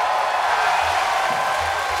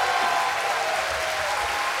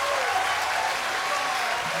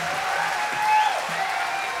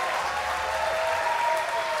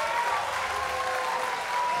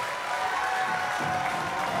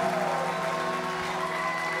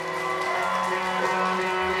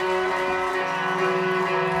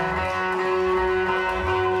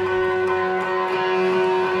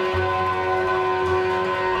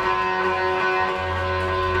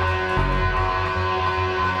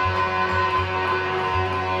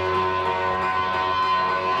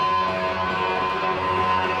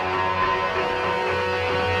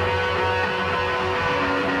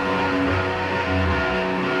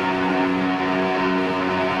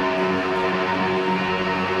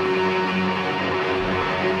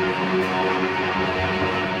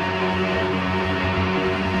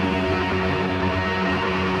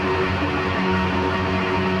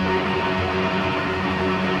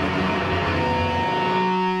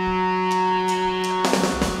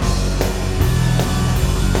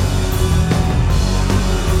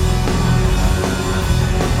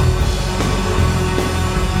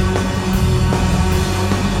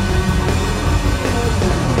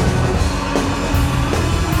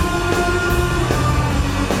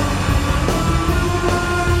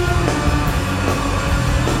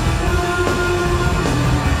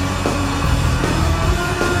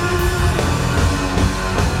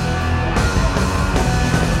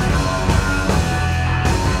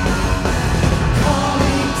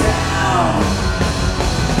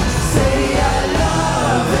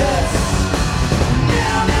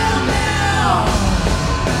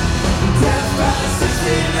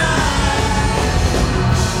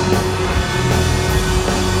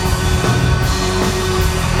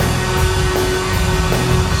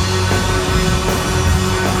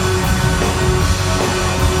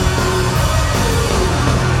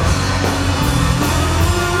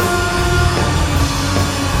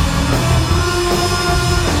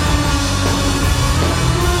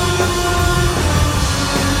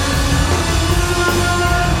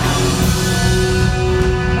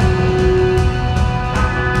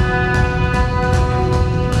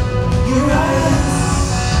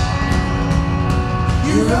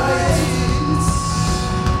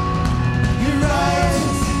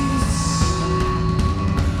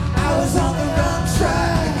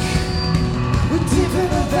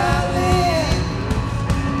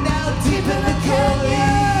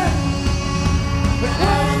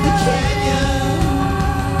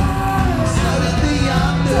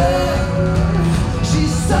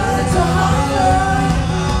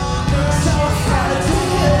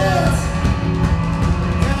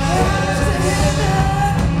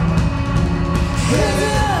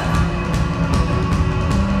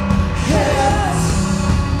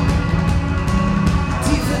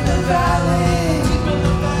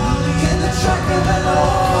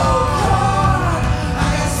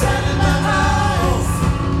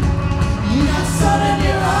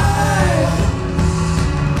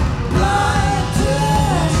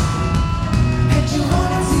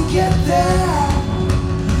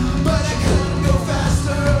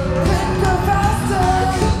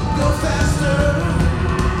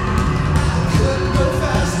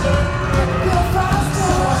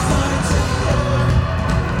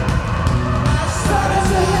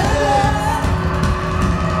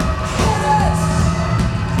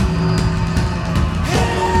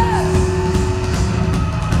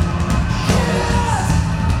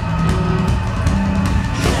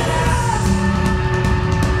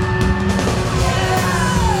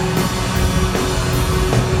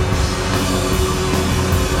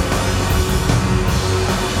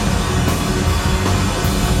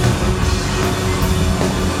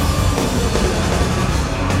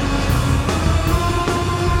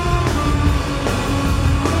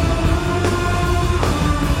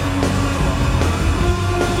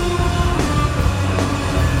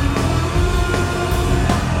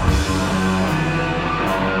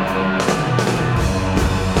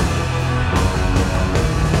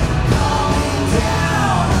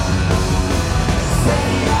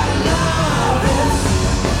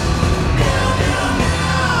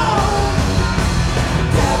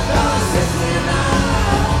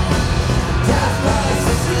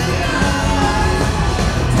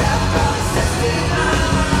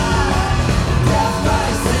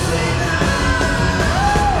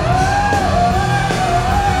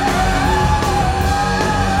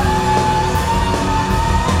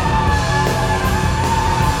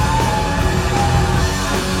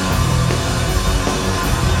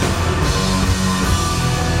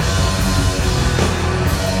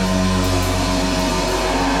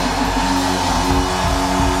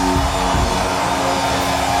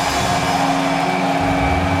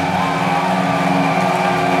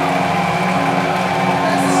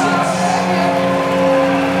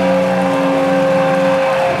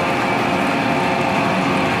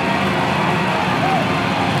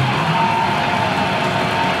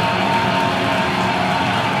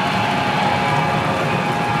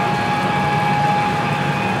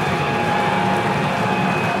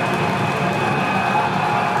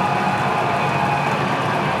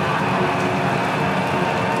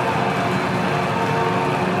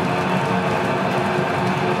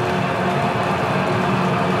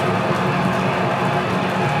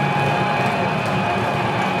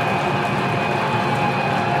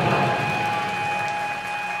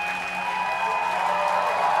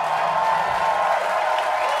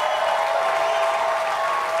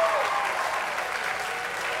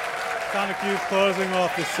 Youth closing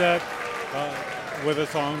off the set with a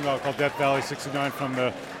song called Death Valley 69 from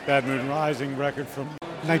the Bad Moon Rising record from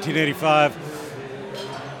 1985.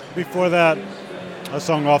 Before that, a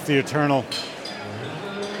song off The Eternal,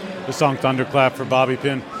 the song Thunderclap for Bobby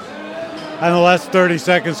Pin. And the last 30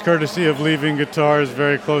 seconds, courtesy of leaving guitars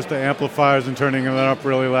very close to amplifiers and turning them up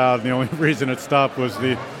really loud. And the only reason it stopped was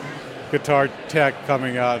the guitar tech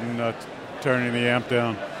coming out and turning the amp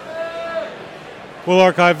down. We'll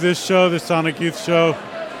archive this show, the Sonic Youth show.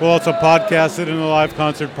 We'll also podcast it in a live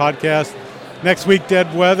concert podcast. Next week,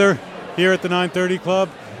 Dead Weather here at the 930 Club.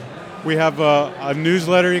 We have a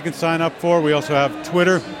newsletter you can sign up for. We also have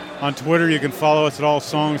Twitter. On Twitter, you can follow us at All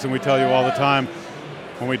Songs, and we tell you all the time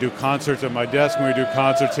when we do concerts at my desk, when we do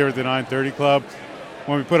concerts here at the 930 Club,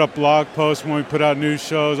 when we put up blog posts, when we put out news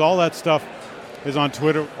shows, all that stuff is on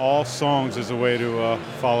Twitter. All Songs is a way to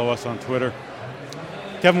follow us on Twitter.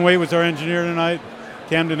 Kevin Waite was our engineer tonight.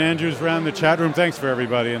 Camden Andrews ran the chat room. Thanks for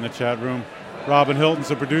everybody in the chat room. Robin Hilton's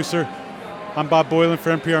the producer. I'm Bob Boilen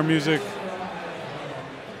for NPR Music.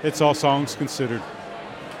 It's All Songs Considered.